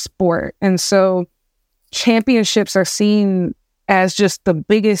seen as a sport. And so championships are seen as just the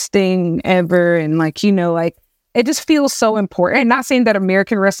biggest thing ever. And, like, you know, like, it just feels so important. Not saying that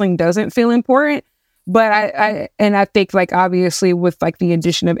American wrestling doesn't feel important, but I think, like, obviously with like the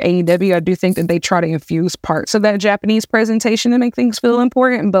addition of AEW, I do think that they try to infuse parts of that Japanese presentation to make things feel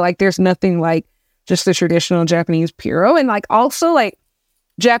important. But like, there's nothing like just the traditional Japanese Puro. And like, also like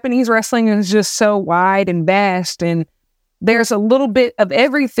Japanese wrestling is just so wide and vast, and there's a little bit of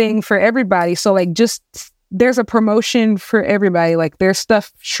everything for everybody. So like, just there's a promotion for everybody. Like, there's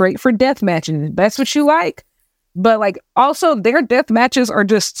stuff straight for death matches. If that's what you like. But like, also their death matches are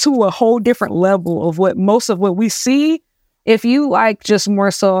just to a whole different level of what most of what we see. If you like just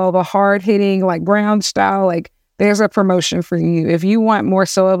more so of a hard hitting, like ground style, like there's a promotion for you. If you want more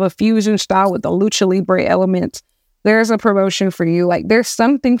so of a fusion style with the lucha libre elements, there's a promotion for you. Like, there's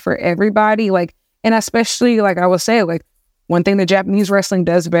something for everybody. Like, and especially like I would say, like, one thing that Japanese wrestling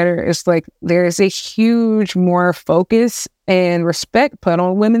does better is like there's a huge more focus and respect put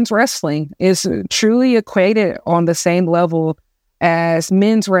on women's wrestling. It's truly equated on the same level as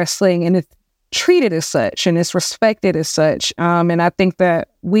men's wrestling, and it's treated as such and it's respected as such. And I think that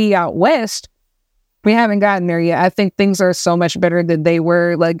we out west, we haven't gotten there yet. I think things are so much better than they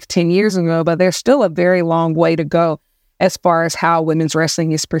were like 10 years ago, but there's still a very long way to go as far as how women's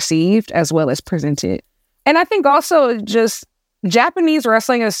wrestling is perceived as well as presented. And I think also just Japanese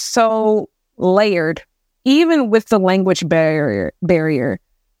wrestling is so layered, even with the language barrier.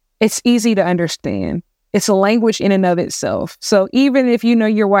 It's easy to understand. It's a language in and of itself. So even if you know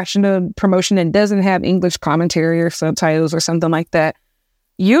you're watching a promotion that doesn't have English commentary or subtitles or something like that,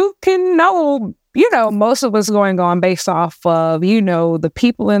 you can know, you know, most of what's going on based off of, you know, the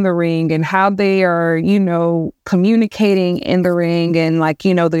people in the ring and how they are, you know, communicating in the ring and like,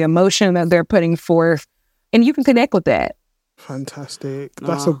 you know, the emotion that they're putting forth. And you can connect with that. Fantastic.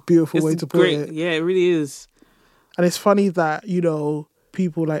 That's a beautiful way to put it. Yeah, it really is. And it's funny that, you know,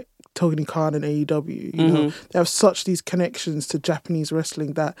 people like Tony Khan and AEW, you know, they have such these connections to Japanese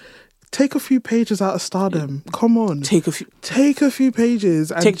wrestling that take a few pages out of Stardom. Come on. Take a few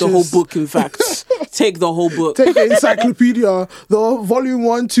pages. And take the whole book, in fact. Take the whole book. Take the encyclopedia, the volume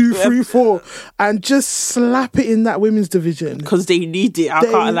 1, 2, 3, 4, and just slap it in that women's division. Because they need it. I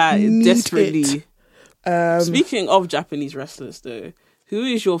can't lie. Desperately. Speaking of Japanese wrestlers, though, who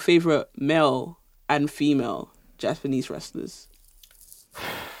is your favorite male and female Japanese wrestlers?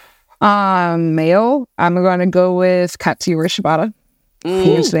 Male, I'm going to go with Katsuyori Shibata.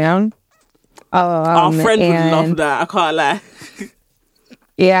 Hands down. Our friend would love that. I can't lie.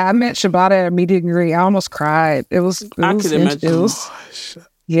 Yeah, I met Shibata at a meet and greet. I almost cried. I can imagine.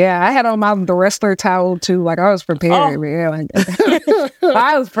 Yeah, I had on the wrestler towel too. Like I was prepared, man. Like,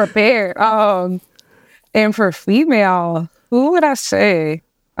 I was prepared. And for female, who would I say?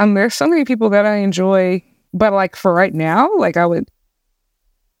 There's so many people that I enjoy, but like for right now, like I would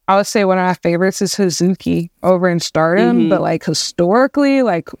say one of my favorites is Hazuki over in Stardom. But like historically,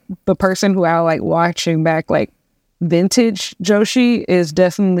 like the person who I like watching back, like vintage Joshi, is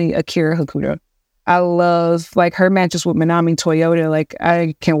definitely Akira Hakuto. I love like her matches with Minami Toyota. Like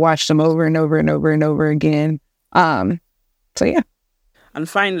I can watch them over and over and over and over again. So yeah. And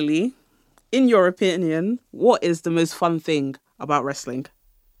finally, in your opinion, what is the most fun thing about wrestling?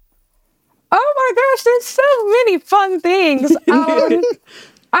 Oh my gosh, there's so many fun things.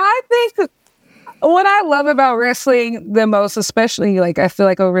 I think what I love about wrestling the most, especially like I feel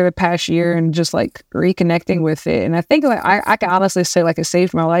like over the past year and just like reconnecting with it, and I think like I can honestly say like it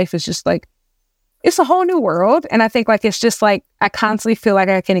saved my life, is just like it's a whole new world. And I think like it's just like I constantly feel like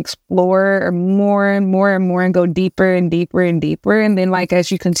I can explore more and more and more and go deeper and deeper and deeper. And then like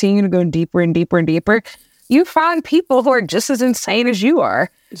as you continue to go deeper and deeper and deeper, you find people who are just as insane as you are.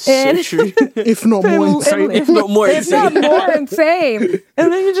 So true. If not more insane. If not more insane. If not more insane.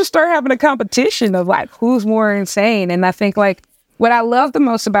 And then you just start having a competition of like who's more insane. And I think like what I love the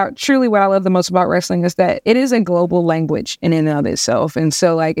most about wrestling is that it is a global language in and of itself. And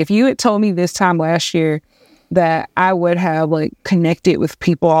so like if you had told me this time last year that I would have like connected with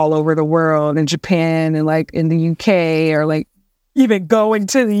people all over the world, in Japan and like in the UK, or like even going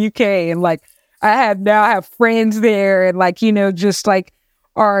to the UK, and like I have friends there, and like, you know, just like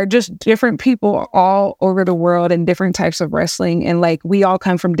are just different people all over the world and different types of wrestling. And like, we all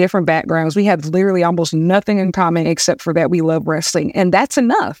come from different backgrounds. We have literally almost nothing in common except for that we love wrestling. And that's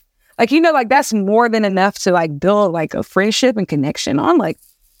enough. Like, you know, like that's more than enough to like build like a friendship and connection on. Like,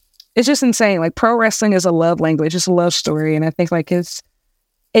 it's just insane. Like pro wrestling is a love language. It's a love story. And I think like it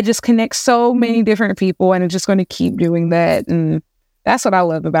just connects so many different people, and it's just going to keep doing that. And that's what I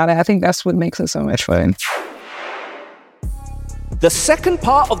love about it. I think that's what makes it so much fun. The second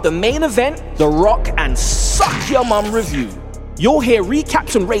part of the main event, The Rock and Suck Your Mum review. You'll hear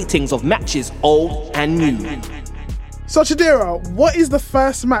recaps and ratings of matches old and new. So Chidera, what is the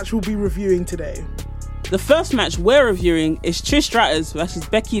first match we'll be reviewing today? The first match we're reviewing is Trish Stratus versus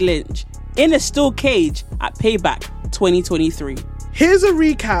Becky Lynch in a steel cage at Payback 2023. Here's a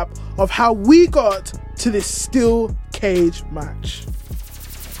recap of how we got to this steel cage match.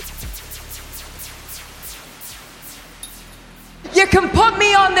 You can put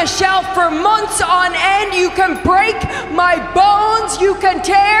me on the shelf for months on end. You can break my bones. You can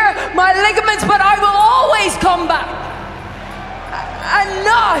tear my ligaments, but I will always come back. And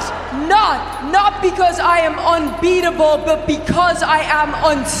not because I am unbeatable, but because I am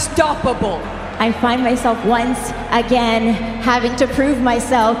unstoppable. I find myself once again having to prove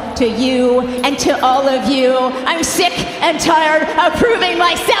myself to you and to all of you. I'm sick and tired of proving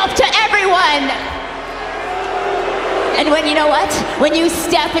myself to everyone. And when, you know what? When you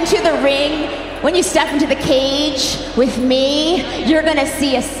step into the ring, when you step into the cage with me, you're gonna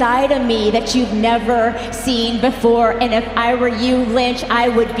see a side of me that you've never seen before. And if I were you, Lynch, I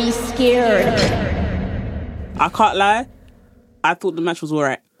would be scared. I can't lie, I thought the match was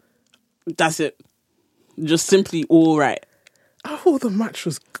alright. That's it. Just simply alright. I thought the match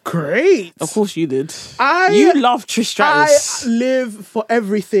was great. Of course you did. You love Trish Stratus. I live for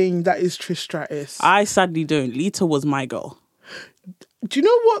everything that is Trish Stratus. I sadly don't. Lita was my girl. Do you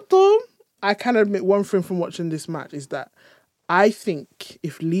know what though? I can admit one thing from watching this match is that I think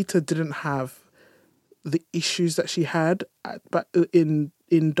if Lita didn't have the issues that she had in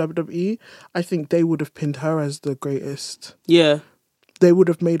WWE, I think they would have pinned her as the greatest. Yeah. They would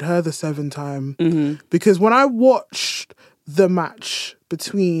have made her the 7-time. Mm-hmm. Because when I watched the match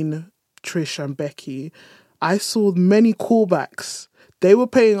between Trish and Becky, I saw many callbacks. They were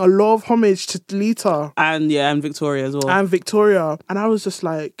paying a lot of homage to Lita. And Victoria as well. And Victoria. And I was just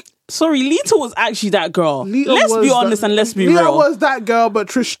like... Sorry, Lita was actually that girl. Let's be honest and let's be real. Lita was that girl, but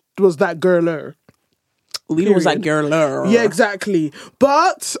Trish was that girler. Lita was that girler. Yeah, exactly.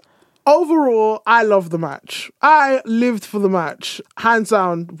 But overall, I love the match. I lived for the match. Hands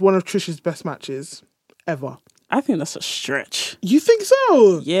down, one of Trish's best matches ever. I think that's a stretch. You think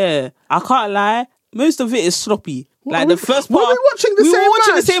so? Yeah. I can't lie. Most of it is sloppy. Like the first part. Were we watching the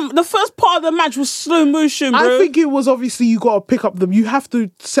same match? The first part of the match was slow motion, bro. I think it was obviously you got to pick up you have to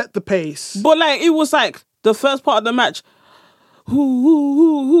set the pace. But like, it was like the first part of the match. And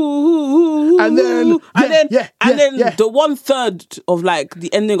then the 1/3 of like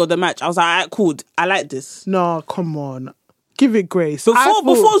the ending of the match, I was like, alright, cool. I like this. No, come on. Give it grace.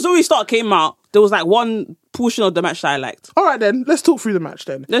 Before Zoe Stark came out, there was like one portion of the match that I liked. All right, then. Let's talk through the match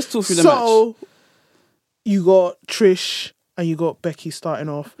then. So, you got Trish and you got Becky starting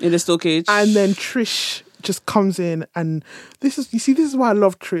off. In the steel cage. And then Trish just comes in and this is why I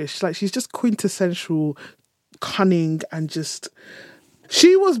love Trish. Like, she's just quintessential cunning and just...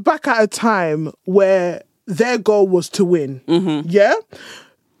 She was back at a time where their goal was to win. Mm-hmm. Yeah?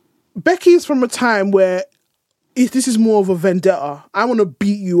 Becky is from a time where this is more of a vendetta. I want to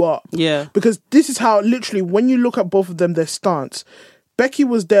beat you up. Yeah. Because this is how, literally, when you look at both of them, their stance, Becky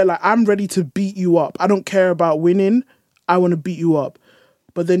was there like, I'm ready to beat you up. I don't care about winning. I want to beat you up.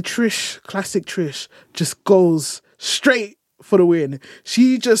 But then Trish, classic Trish, just goes straight for the win.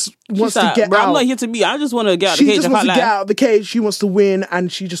 She just wants to get out. I'm not here to beat. I just want to get out of the cage. She just wants to get out of the cage. She wants to win,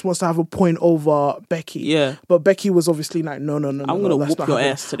 and she just wants to have a point over Becky. Yeah. But Becky was obviously like, no. I'm going to whoop your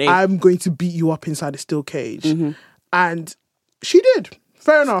ass today. I'm going to beat you up inside a steel cage. Mm-hmm. And she did.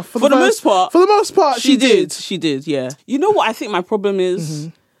 Fair enough. For the most part. For the most part, she did. She did, yeah. You know what I think my problem is?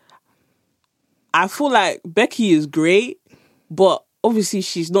 Mm-hmm. I feel like Becky is great, but obviously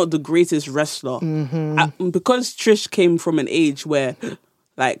she's not the greatest wrestler. Mm-hmm. Because Trish came from an age where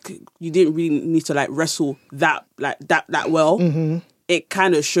like you didn't really need to like wrestle that well, Mm-hmm. it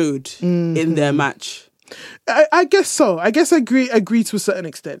kind of showed in their match. I guess so. I guess I agree to a certain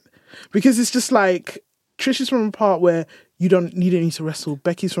extent. Because it's just like Trish is from a part where you didn't need to wrestle.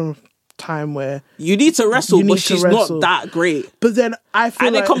 Becky's from a time where you need to wrestle, but she's not that great. But then I feel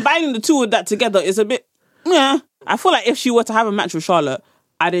and then combining the two of that together is a bit I feel like if she were to have a match with Charlotte,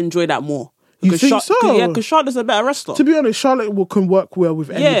 I'd enjoy that more. You think so? Yeah, because Charlotte's a better wrestler. To be honest, Charlotte can work well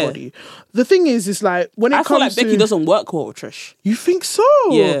with anybody. The thing is like when I feel like Becky doesn't work well with Trish. You think so?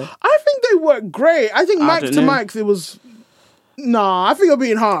 Yeah. I think they work great. I think mic to mic it was... Nah, I think you're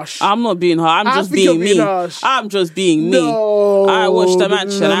being harsh. I'm not being harsh. I'm just being me. I'm just being me. No, I watched the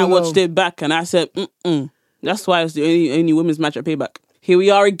match and I watched it back and I said, That's why it's the only women's match at Payback. Here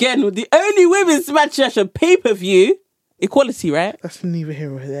we are again with the only women's match at a pay-per-view. Equality, right? That's neither here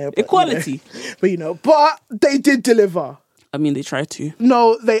nor there. But, equality. But they did deliver. I mean, they tried to.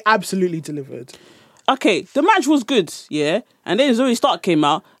 No, they absolutely delivered. Okay, the match was good, yeah? And then Zoe Stark came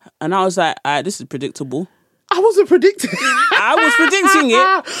out and I was like, this is predictable. I wasn't predicting. I was predicting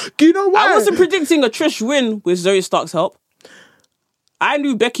it. Do you know why? I wasn't predicting a Trish win with Zoe Stark's help. I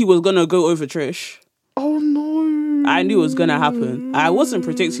knew Becky was going to go over Trish. Oh, no. I knew it was going to happen. I wasn't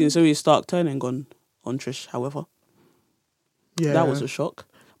predicting Zoe Stark turning on Trish, however. Yeah. That was a shock.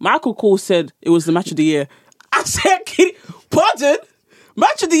 Michael Cole said it was the match of the year. I said, pardon?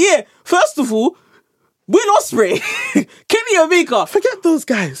 Match of the year? First of all, Will Ospreay, Kenny Omega. Forget those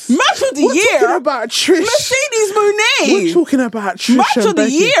guys. Match of the year. We're talking about Trish. Mercedes Moné. We're talking about Trish. Match of the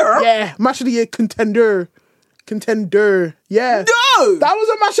year. Yeah, match of the year contender. Yeah. No. That was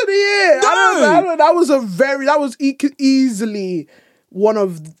a match of the year. No. That was easily one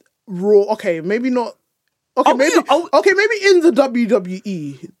of Raw. Okay, maybe not. Okay, maybe in the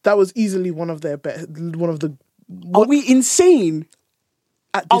WWE, that was easily one of their best. Are we insane?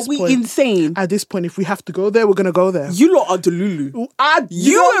 Are we insane? At this point, if we have to go there, we're going to go there. You lot are Delulu.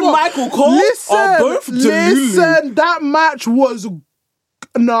 You and Michael Cole are both Delulu. Listen, that match was...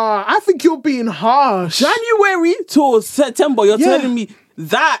 Nah, I think you're being harsh. January to September, you're telling me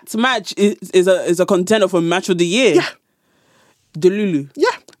that match is a contender for match of the year? Yeah. Delulu.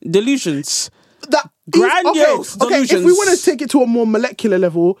 Yeah. Delusions. Grandiose delusions. If we want to take it to a more molecular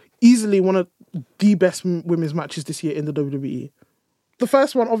level, easily one of the best women's matches this year in the WWE. The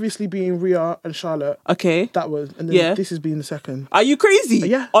first one obviously being Rhea and Charlotte. Okay. That was. And then this has been the second. Are you crazy?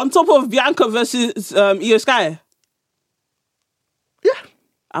 Yeah. On top of Bianca versus Io Sky? Yeah.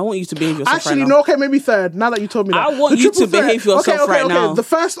 I want you to behave yourself Actually, right now. no, okay, maybe third. Now that you told me that. I want you to behave yourself right now.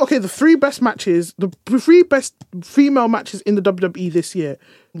 The three best matches, the three best female matches in the WWE this year.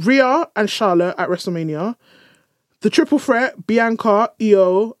 Rhea and Charlotte at WrestleMania. The triple threat, Bianca,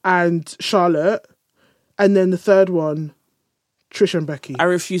 Io, and Charlotte. And then the third one, Trish and Becky. I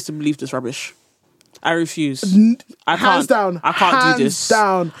refuse to believe this rubbish. I refuse. Hands down. I can't do this.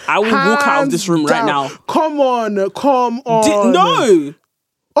 Down. I will walk out of this room right now. Come on. No.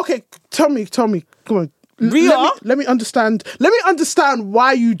 Okay, tell me. Come on. Rhea? Let me understand. Let me understand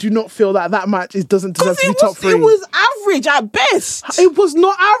why you do not feel that match doesn't deserve to be top three. It was average at best. It was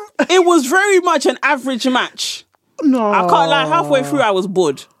not average. It was very much an average match. No. I can't lie. Halfway through, I was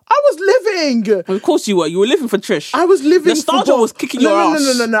bored. I was living. Of course you were. You were living for Trish. I was living for both. Nostalgia was kicking your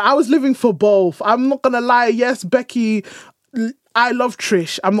ass. No. I was living for both. I'm not going to lie. Yes, Becky, I love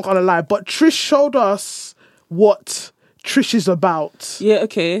Trish. I'm not going to lie. But Trish showed us what Trish is about. Yeah,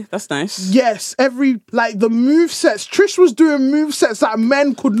 okay, that's nice. Yes, the movesets. Trish was doing movesets that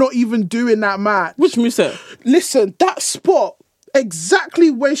men could not even do in that match. Which moveset? Listen, that spot,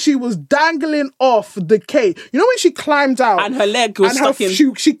 exactly when she was dangling off the cage. You know when she climbed out? And her leg was stuck in...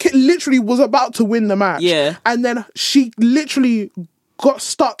 She literally was about to win the match. Yeah. And then she literally got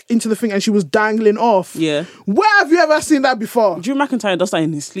stuck into the thing and she was dangling off. Yeah. Where have you ever seen that before? Drew McIntyre does that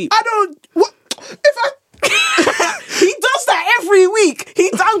in his sleep. I don't... What? If I... He does that every week. He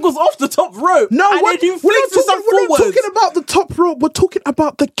dangles off the top rope. No, and then he flings himself we're not forwards. talking about the top rope. We're talking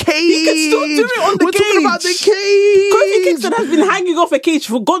about the cage. He can still do it on the We're cage. talking about the cage. Kofi Kingston has been hanging off a cage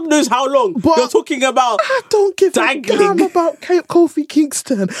for God knows how long. But you're talking about I don't give dangling. a damn about Kofi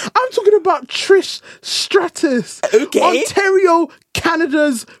Kingston. I'm talking about Trish Stratus. Okay. Ontario,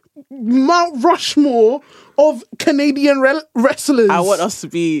 Canada's Mount Rushmore of Canadian wrestlers. I want us to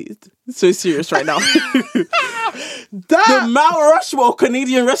be so serious right now. That The Mount Rushmore of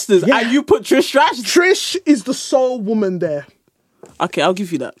Canadian wrestlers, Yeah. and you put Trish Stratus. Trish is the sole woman there. Okay, I'll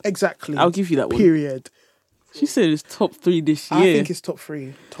give you that. Exactly. I'll give you that one. Period. She said it's top 3 this year. I think it's top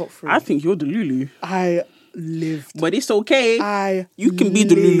 3. Top 3. I think you're the Lulu. I lived. But it's okay. You can be lived.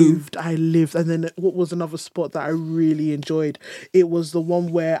 the Lulu. I lived. And then what was another spot that I really enjoyed? It was the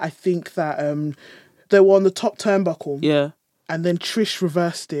one where I think that they were on the top turnbuckle. Yeah. And then Trish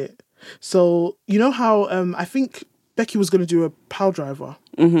reversed it. So, you know how I think Becky was going to do a power driver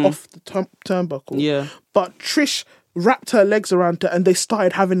off the turnbuckle. Yeah. But Trish wrapped her legs around her and they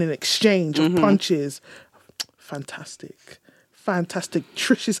started having an exchange of punches. Fantastic.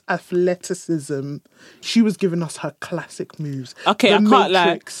 Trish's athleticism. She was giving us her classic moves. Okay, the I can't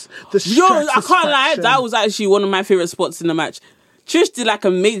Matrix, lie. The I can't lie. Stratusfaction. That was actually one of my favourite spots in the match. Trish did like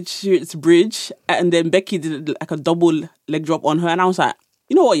a Matrix bridge and then Becky did like a double leg drop on her. And I was like,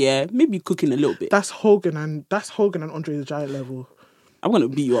 you know what, yeah, maybe cooking a little bit. That's Hogan and Andre the Giant level. I'm going to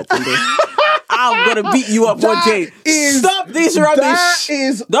beat you up one day. I'm going to beat you up one day. Stop this rubbish.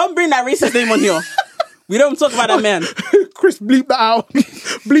 Don't bring that racist name on here. We don't talk about that man. Chris, bleep that out.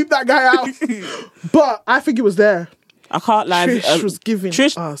 Bleep that guy out. But I think it was there. I can't lie. Trish was giving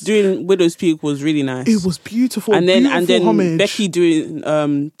Trish us. doing Widow's Peak was really nice. It was beautiful. And then homage. Becky doing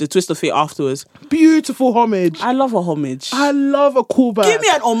the Twist of Fate afterwards. Beautiful homage. I love a homage. I love a callback. Give me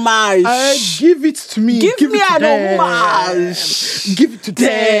an homage. Give it to me. Give me it to an them. homage. Give it to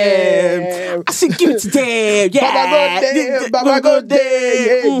them. I said give it to them. Yeah. Baba go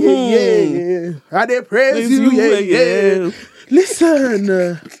there. Yeah. I they praise you. Yeah.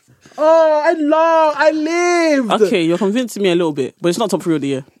 Listen. Oh, I lived. Okay, you're convincing me a little bit, but it's not top 3 of the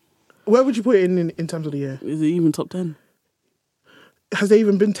year. Where would you put it in terms of the year? Is it even top 10? Has there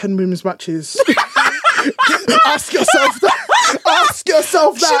even been 10 women's matches? Ask yourself that. Should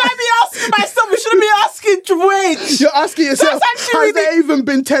I be asking myself? We shouldn't be asking Triple H. You're asking yourself, That's has there even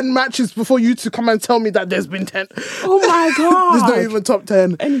been 10 matches before you to come and tell me that there's been 10? Oh my God. There's not even top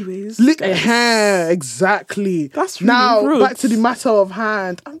 10. Anyways. Exactly. That's really now, rude. back to the matter of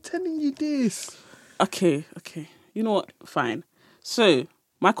hand. I'm telling you this. Okay. You know what? Fine. So,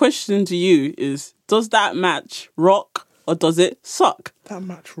 my question to you is, does that match rock or does it suck? That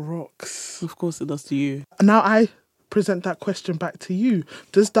match rocks. Of course it does to you. Now I present that question back to you.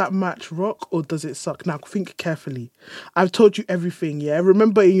 Does that match rock or does it suck? Now think carefully. I've told you everything, yeah?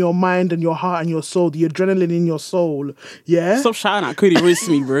 Remember in your mind and your heart and your soul, the adrenaline in your soul, yeah? Stop shouting at Cody Rhodes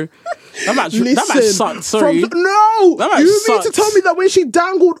to me, bro. That match sucked, sorry. No! That match You mean sucked. to tell me that when she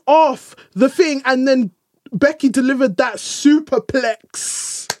dangled off the thing and then Becky delivered that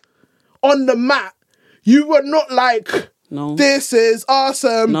superplex on the mat, you were not like, No. this is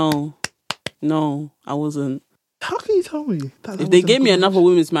awesome. No, I wasn't. How can you tell me that? If they gave me another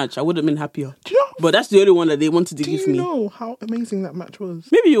women's match, I would have been happier. Do you know, But that's the only one that they wanted to give me. Do you know how amazing that match was?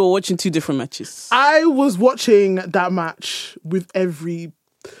 Maybe you were watching 2 different matches. I was watching that match with every...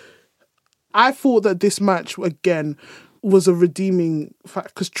 I thought that this match, again, was a redeeming fact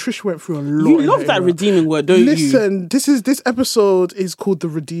because Trish went through a lot. You in love her that era. redeeming word, don't you? Listen, this episode is called The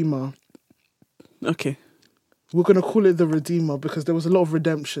Redeemer. Okay. We're going to call it The Redeemer because there was a lot of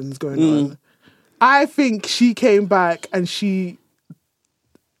redemptions going on. I think she came back and Trish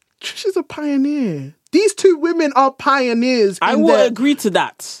is a pioneer. These 2 women are pioneers. I will agree to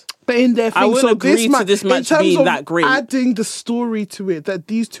that. But in their thing, I will agree to this in match terms being of that great. adding the story to it, that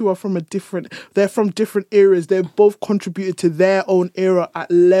these 2 are from they're from different eras. They've both contributed to their own era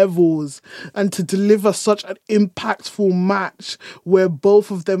at levels, and to deliver such an impactful match where both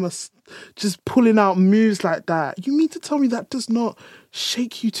of them are just pulling out moves like that. You mean to tell me that does not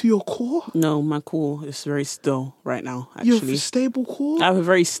shake you to your core? No, my core is very still right now, Your actually. stable core? I have a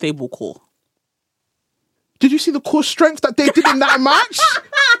very stable core. Did you see the core strength that they did in that match?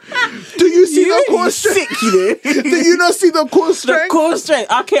 Do you see the core strength? Sick, you know. Did you not see the core strength? The core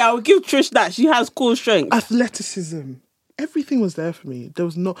strength. Okay, I will give Trish that. She has core strength. Athleticism. Everything was there for me. There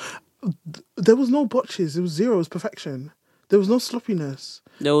was no botches. It was zero. It was perfection. There was no sloppiness.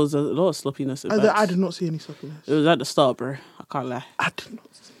 There was a lot of sloppiness. I did not see any sloppiness. It was at the start, bro. I can't lie. I did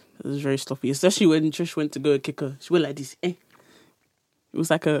not see. It was very sloppy, especially when Trish went to go and kick her. She went like this. It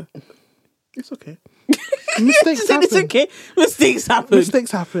was like a... It's okay. Mistakes happen. It's okay. Mistakes happen.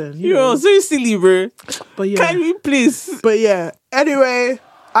 Mistakes happen. You're so silly, bro. But yeah. Can we please? But yeah. Anyway,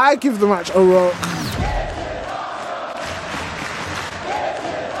 I give the match a rock.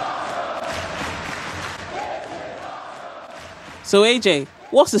 So AJ,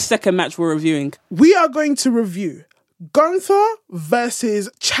 what's the second match we're reviewing? We are going to review Gunther versus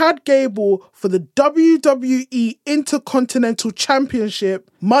Chad Gable for the WWE Intercontinental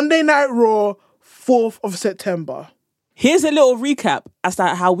Championship, Monday Night Raw, 4th of September. Here's a little recap as to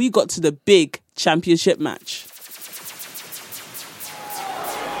how we got to the big championship match.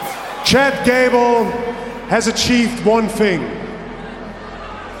 Chad Gable has achieved one thing,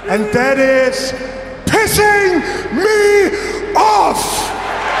 and that is pissing me off!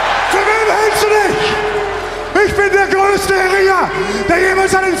 Für wen hältst du dich? Ich bin der größte Ringer, der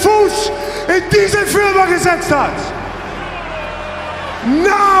jemals einen Fuß in diese Firma gesetzt hat.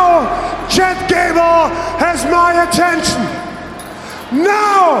 Now, Chad Gable has my attention.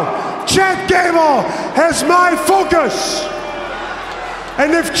 Now, Chad Gable has my focus.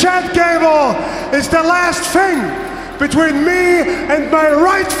 And if Chad Gable is the last thing between me and my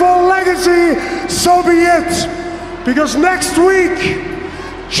rightful legacy, so be it. Because next week,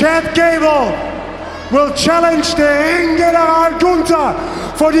 Chad Gable will challenge the Ring General Gunther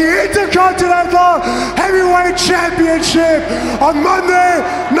for the Intercontinental Heavyweight Championship on Monday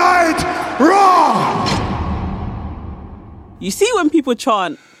Night Raw. You see when people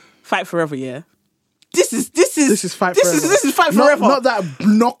chant "Fight Forever," yeah? This is Fight Forever. This is Fight Forever. Not that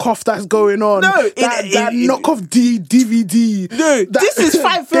knockoff that's going on. No, that knockoff DVD. No, this is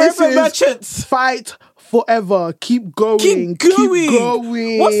Fight Forever, merchants. Fight Forever. Keep going. Keep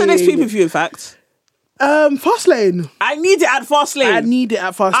going. What's the next pay-per-view, in fact? Fastlane. I need it at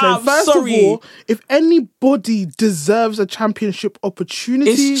Fastlane. First of all, if anybody deserves a championship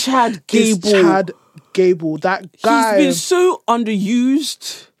opportunity, it's Chad Gable. That guy. He's been so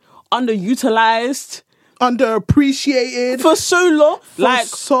underused, underutilized, underappreciated for so long.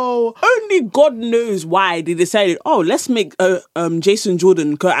 So only God knows why they decided, let's make Jason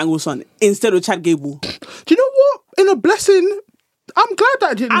Jordan Kurt Angle's son instead of Chad Gable. Do you know what? In a blessing, I'm glad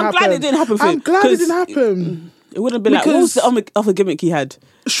that didn't happen. I'm glad it didn't happen for him. I'm glad it didn't happen. It would have been like, what was the other gimmick he had?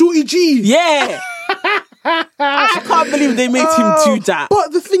 Shorty G. Yeah. I can't believe they made him do that.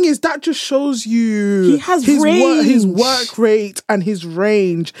 But the thing is, that just shows you he has range. His work rate and his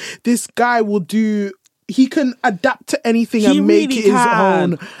range. This guy will do... He can adapt to anything and make it his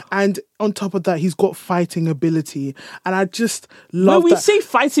own. And on top of that, he's got fighting ability. And I just love that. When we say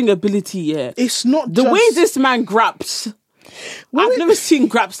fighting ability, yeah, it's not the just... way this man graps. I've never seen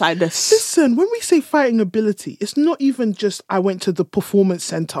graps like this. Listen, when we say fighting ability, it's not even just I went to the performance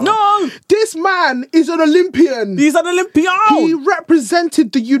center. No! This man is an Olympian. He's an Olympian. He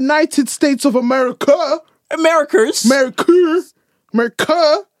represented the United States of America. America.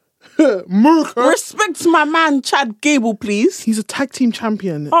 Respect my man Chad Gable, please. He's a tag team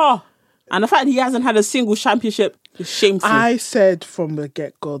champion. And the fact he hasn't had a single championship is shameful. I said from the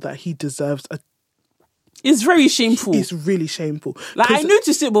get-go that he deserves a... It's very shameful. It's really shameful. Like, I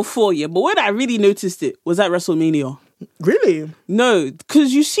noticed it before, yeah, but when I really noticed it was at WrestleMania. Really? No,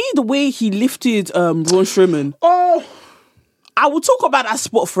 because you see the way he lifted Braun Strowman. Oh! I will talk about that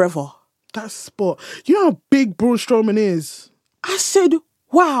spot forever. That spot. You know how big Braun Strowman is? I said,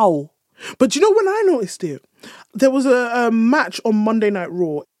 wow. But you know when I noticed it? There was a match on Monday Night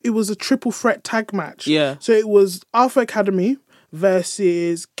Raw. It was a triple threat tag match. Yeah. So it was Alpha Academy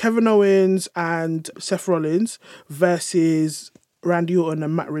versus Kevin Owens and Seth Rollins versus Randy Orton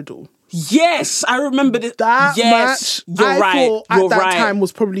and Matt Riddle. Yes, I remember that match. You're right. Thought at that time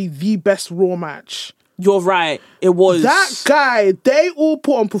was probably the best Raw match. You're right. It was. That guy, they all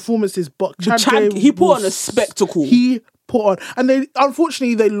put on performances, but Chad he put on a spectacle. He put on, and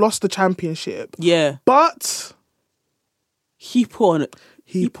unfortunately they lost the championship. Yeah, but he put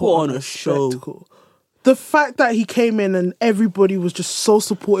on a show. Spectacle. The fact that he came in and everybody was just so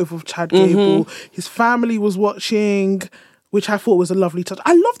supportive of Chad Gable, his family was watching, which I thought was a lovely touch.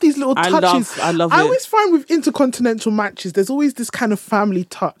 I love these little touches. I love it. I always find with intercontinental matches, there's always this kind of family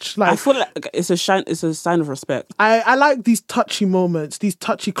touch. Like, I feel like it's a sign of respect. I like these touchy moments, these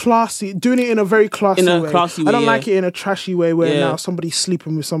touchy, classy, doing it in a very classy way. I don't like it in a trashy way where now somebody's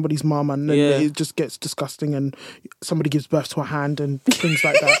sleeping with somebody's mum and then it just gets disgusting and somebody gives birth to a hand and things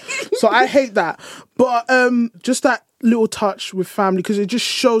like that. So I hate that. But just that little touch with family, because it just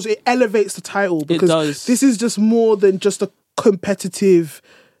shows, it elevates the title, because this is just more than just a competitive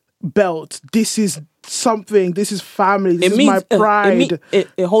belt. This is something. This is family. This is my pride.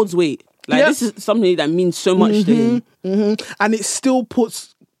 It holds weight. Like this is something that means so much to him. And it still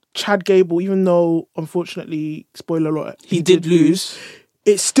puts Chad Gable, even though unfortunately, spoiler alert, he did lose.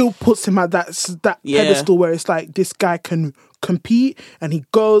 It still puts him at that pedestal where it's like, this guy can compete, and he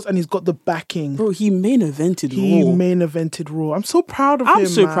goes and he's got the backing. Bro, he main evented Raw. I'm so proud of him. I'm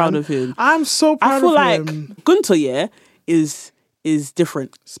so proud of him. I feel like Gunther, is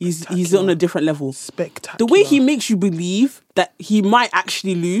different. He's on a different level. Spectacular. The way he makes you believe that he might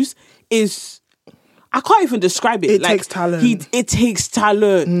actually lose is, I can't even describe it. It takes talent. It takes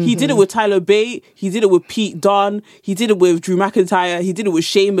talent. He did it with Tyler Bate. He did it with Pete Dunne. He did it with Drew McIntyre. He did it with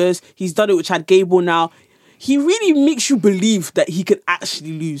Sheamus. He's done it with Chad Gable now. He really makes you believe that he could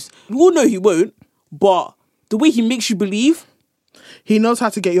actually lose. We all know he won't, but the way he makes you believe, he knows how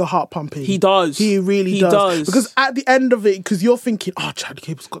to get your heart pumping. He does. He really does. Because at the end of it, because you're thinking, Chad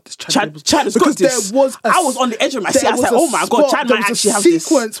Gable's got this. Chad has got this. I was on the edge of my seat. I was like, oh my God, Chad might actually have this. There was a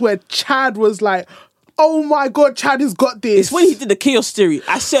sequence where Chad was like, oh my God, Chad has got this. It's when he did the Chaos Theory.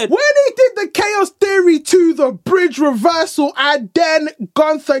 I said, when he did the Chaos Theory to the bridge reversal and then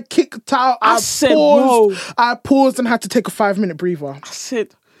Gunther kicked out, I paused and had to take a 5-minute breather. I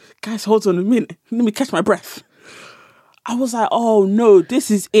said, guys, hold on a minute. Let me catch my breath. I was like, oh no,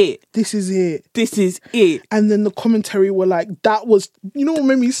 this is it. This is it. This is it. And then the commentary were like, that was, you know what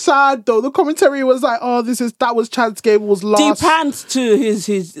made me sad though? The commentary was like, oh, that was Chad Gable's last. Deep hands to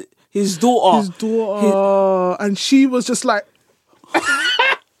his daughter. His daughter. And she was just like,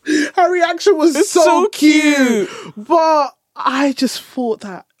 her reaction was so cute. But I just thought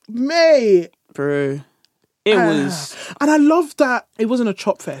that, mate. Bro. It was. And I love that it wasn't a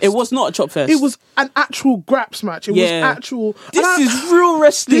chop fest. It was not a chop fest. It was an actual graps match. It was actual. This is real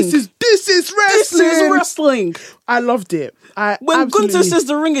wrestling. This is wrestling. This is wrestling. I loved it. When Gunther says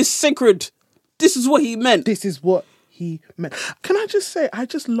the ring is sacred, this is what he meant. This is what he meant. Can I just say, I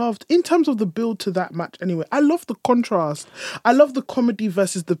just loved, in terms of the build to that match anyway, I love the contrast. I love the comedy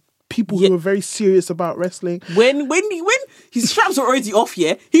versus the people who are very serious about wrestling. When his straps were already off,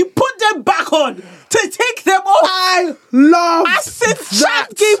 he put them back on to take them off. I said,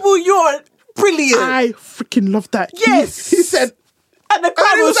 Chad Gable, you're brilliant. I freaking love that. Yes. He said, and the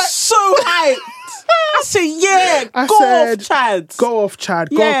crowd was like, so hyped. I said, off, Chad. Go off, Chad.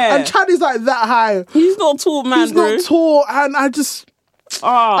 Go off. And Chad is like that high. He's not tall, man. He's not tall, and I just.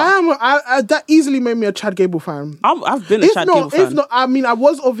 I that easily made me a Chad Gable fan. I've been a Chad Gable fan. If not, I mean, I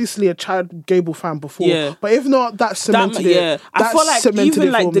was obviously a Chad Gable fan before. But if not, that cemented it. I feel like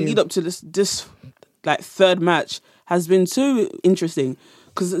even like the lead up to this like third match has been so interesting,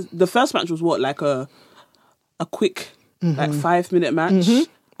 because the first match was like a quick like 5-minute match,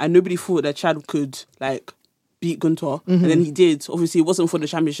 and nobody thought that Chad could like beat Gunther, and then he did. Obviously, it wasn't for the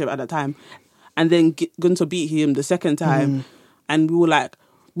championship at the time, and then Gunther beat him the second time. And we were like,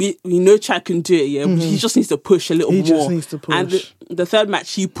 we know Chad can do it, he just needs to push a little more. He just needs to push. And the third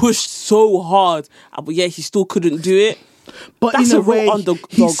match, he pushed so hard, but he still couldn't do it. But that's in a real way, underdog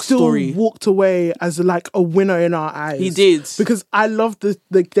he still story. Walked away as like a winner in our eyes. He did. Because I love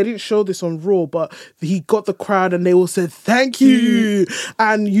they didn't show this on Raw, but he got the crowd and they all said, thank you.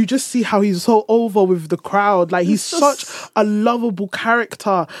 And you just see how he's so over with the crowd. Like, he's such a lovable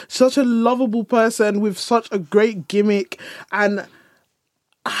character, such a lovable person with such a great gimmick. And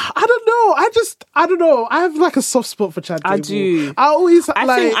I don't know. I have like a soft spot for Chad Gable. I do.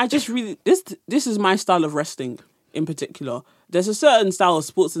 I just really, this is my style of wrestling in particular. There's a certain style of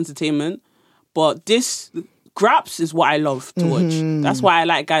sports entertainment, but this graps is what I love to watch. That's why I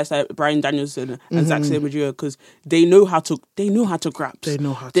like guys like Bryan Danielson and Zack Sabre Jr., because they know how to grap. They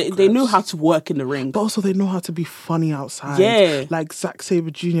know how to work in the ring. But also they know how to be funny outside. Yeah. Like Zack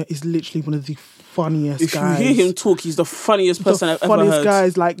Sabre Jr. is literally one of the funniest guys. If you hear him talk, he's the funniest person I've ever heard. Funniest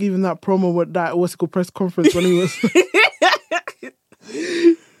guys, like even that promo with that press conference when he was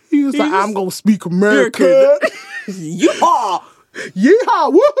he was like, I'm gonna speak American. Yeehaw!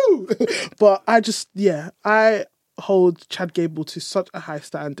 Yeehaw! Woohoo! But I hold Chad Gable to such a high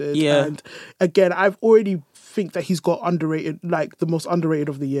standard. Yeah. And again, I've already think that he's got underrated, like the most underrated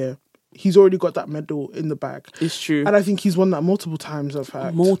of the year. he's already got that medal in the bag. It's true. And I think he's won that multiple times, in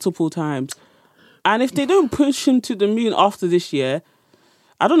fact. Multiple times. And if they don't push him to the moon after this year,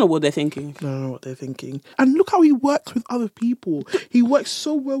 I don't know what they're thinking. I don't know what they're thinking. And look how he works with other people. He works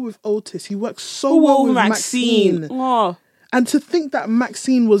so well with Otis. He works so well with Maxine. Oh. And to think that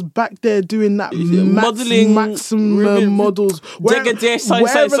Maxine was back there doing that modeling maximum models.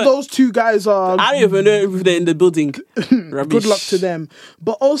 Wherever those two guys are. I don't even know if they're in the building. Good luck to them.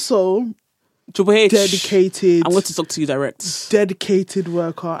 But also, Triple H, dedicated. I'm going to talk to you direct. Dedicated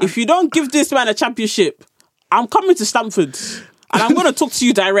worker. If you don't give this man a championship, I'm coming to Stamford. And I'm going to talk to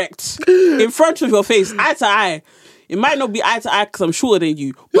you direct. In front of your face, eye to eye. It might not be eye to eye because I'm shorter than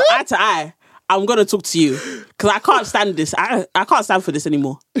you. But eye to eye. I'm going to talk to you because I can't stand this. I can't stand for this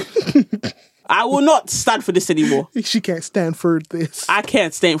anymore. I will not stand for this anymore. She can't stand for this. I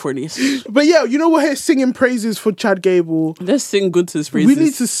can't stand for this. But yeah, you know what? He's singing praises for Chad Gable. Let's sing Gunther's praises. We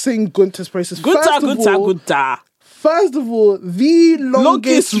need to sing Gunther's praises. Gunther. First of all, the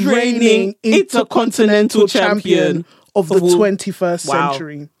longest reigning intercontinental champion of the 21st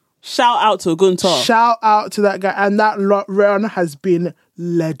century. Shout out to Gunther. Shout out to that guy. And that run has been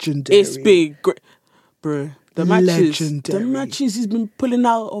legendary. It's been great. Bro, the matches he's been pulling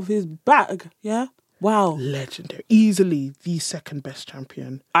out of his bag. Yeah? Wow. Legendary. Easily the second best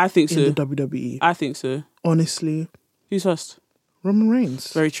champion. I think so. In the WWE. I think so. Honestly. Who's first? Roman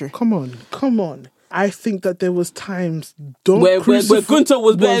Reigns. Very true. Come on. I think that there was times where Gunther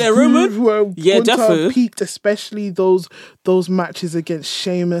was better than Roman. Where Gunther definitely peaked, especially those matches against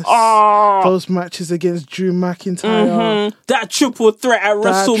Sheamus, those matches against Drew McIntyre, that triple threat at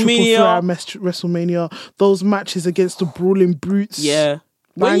WrestleMania, those matches against the Brawling Brutes. Yeah.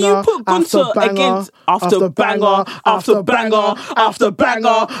 When you put Gunther against after banger,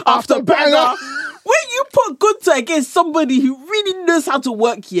 when you put Gunther against somebody who really knows how to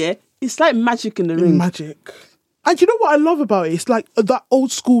work here, it's like magic in the ring. Magic. And you know what I love about it? It's like that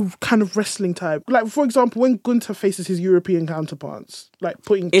old school kind of wrestling type. Like, for example, when Gunther faces his European counterparts, like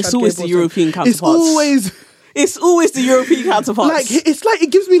putting It's always the European counterparts. It's always the European counterparts. Like, it's like,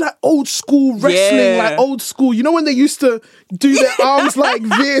 it gives me like old school wrestling, like old school. You know when they used to do their arms like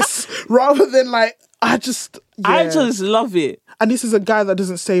this rather than like, I just love it. And this is a guy that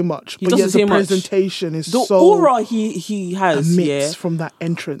doesn't say much, but yet the presentation is the so... The aura he has, from that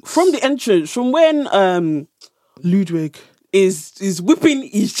entrance. From the entrance, from when Ludwig is whipping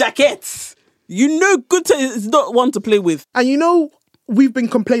his jackets. You know Gunther is not one to play with. And you know, we've been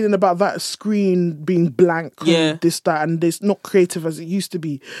complaining about that screen being blank, this, that, and it's not creative as it used to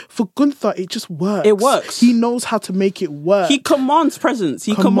be. For Gunther, it just works. It works. He knows how to make it work. He commands presence.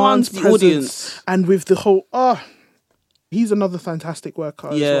 He commands the audience. And with the whole... he's another fantastic worker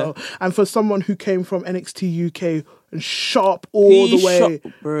as well. And for someone who came from NXT UK and sharp all the way...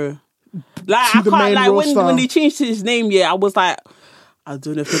 bro. Like, I can't, like, when they changed his name, I was like, I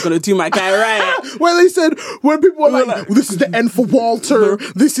don't know if they're going to do my guy right. when people were like, well, this is the end for Walter,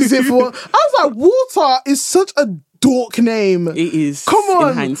 this is it for... I was like, Walter is such a dork name. It is. Come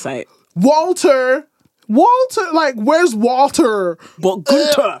on. In hindsight. Walter, like, where's Walter? But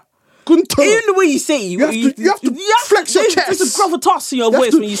Gunther. Even the way you say it, you have to flex your chest. There's a gravitas in your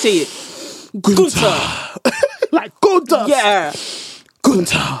voice when you say it. Gunther. Like Gunther. Yeah.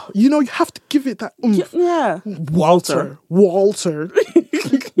 Gunther. You know, you have to give it that oomph. Yeah. Walter.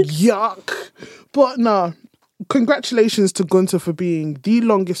 Yuck. But no, congratulations to Gunther for being the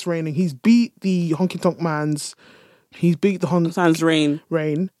longest reigning. He's beat the Honky Tonk Man's. He's beat the Honky Tonk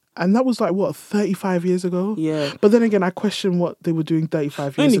reign. And that was like, 35 years ago? Yeah. But then again, I question what they were doing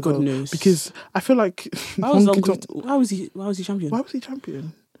 35 years ago. God knows. Because I feel like... Why was he champion? Why was he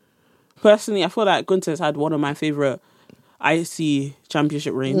champion? Personally, I feel like Gunther's had one of my favourite IC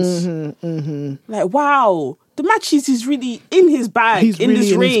championship reigns. Like, wow. The matches is really in his bag. He's in really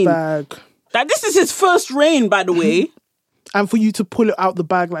this in reign. His bag. Like, this is his first reign, by the way. And for you to pull it out the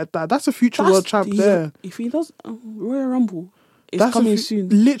bag like that, that's a future world champ there. If he does Royal Rumble... It's coming soon.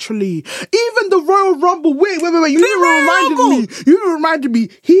 Literally. Even the Royal Rumble. Wait. You reminded me.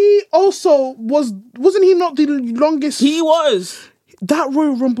 He also wasn't he not the longest? He was. That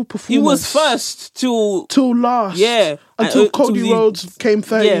Royal Rumble performance. He was first till last. Yeah. Until Cody Rhodes came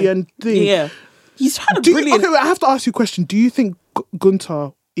 30 and thing. Yeah. He's had a brilliant... Okay, I have to ask you a question. Do you think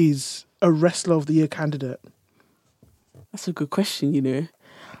Gunther is a Wrestler of the Year candidate? That's a good question, you know.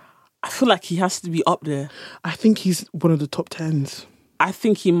 I feel like he has to be up there. I think he's one of the top 10s. I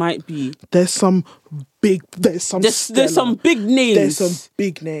think he might be. There's some big names. There's some big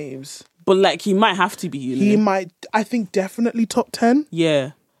names. But like he might have to be, you know. He might, I think definitely top 10.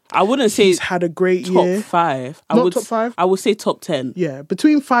 Yeah. I wouldn't say he's had a great year. Top 5. Not top 5? I would say top 10. Yeah,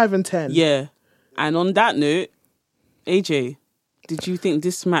 between 5 and 10. Yeah. And on that note, AJ, did you think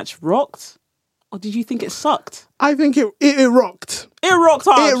this match rocked? Or did you think it sucked? I think it rocked. It rocked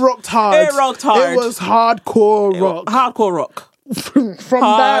hard. It rocked hard. It rocked hard. It was hardcore rock. Hardcore rock. From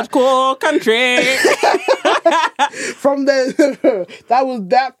hardcore country. From the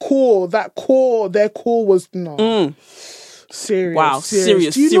their core was serious. Wow,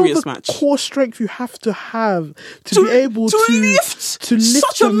 serious. Do you serious know the match. Core strength you have to have to be able to lift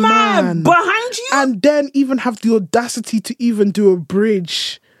such a man behind you, and then even have the audacity to even do a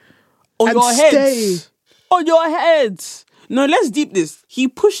bridge on and your stay. head. On your head. No, let's deep this. He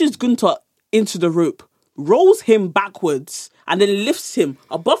pushes Gunther into the rope, rolls him backwards, and then lifts him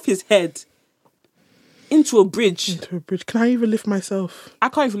above his head into a bridge. Can I even lift myself? I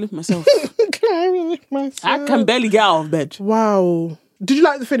can't even lift myself. Can I even lift myself? I can barely get out of bed. Wow. Did you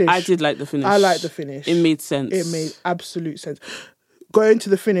like the finish? I did like the finish. I liked the finish. It made sense. It made absolute sense. Going to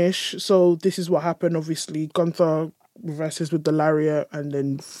the finish, so this is what happened, obviously. Gunther reverses with the lariat and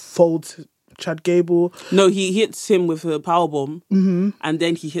then folds Chad Gable. No, he hits him with a powerbomb, and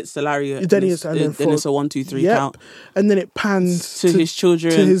then he hits the lariat. Then it's a 1, 2, 3 count. And then it pans to his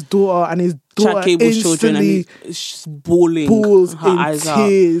children, to his daughter, and his daughter Chad Gable's children, and he's bawling, balls her in eyes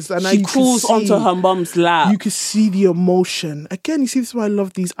tears, out. And she crawls onto her mum's lap. You can see the emotion. Again, you see, this is why I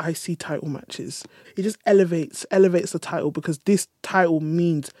love these IC title matches. It just elevates the title, because this title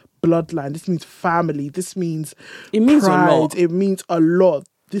means bloodline. This means family. This means means pride. a lot. It means a lot.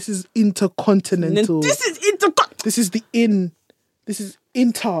 This is intercontinental. This is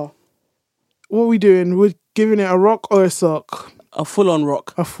inter. What are we doing? We're giving it a rock or a sock? A full-on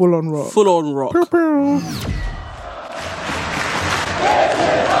rock. A full-on rock. Full-on rock. Pew, pew.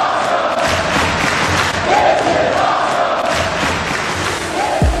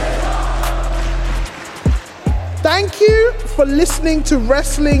 Thank you for listening to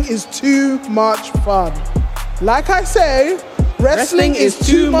Wrestling is Too Much Fun. Like I say, wrestling is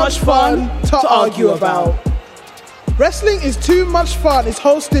too much fun to argue about. Wrestling is Too Much Fun is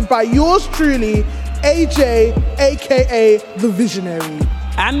hosted by yours truly, AJ, aka The Visionary.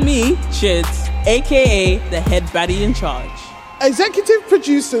 And me, Chids, aka the head baddie in charge. Executive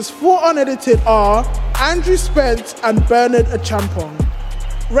producers for Unedited are Andrew Spence and Bernard Achampong.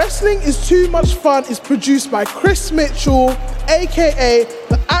 Wrestling is Too Much Fun is produced by Chris Mitchell, aka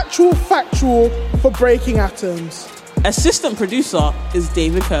the actual factual for Breaking Atoms. Assistant producer is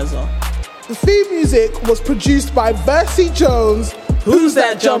David Kurza. The theme music was produced by Versi Jones. Who's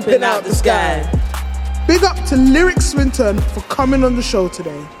that jumping out the sky? Big up to Lyric Swinton for coming on the show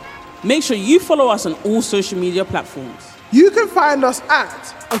today. Make sure you follow us on all social media platforms. You can find us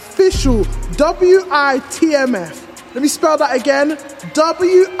at official WITMF. Let me spell that again.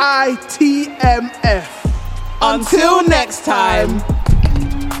 WITMF. Until next time.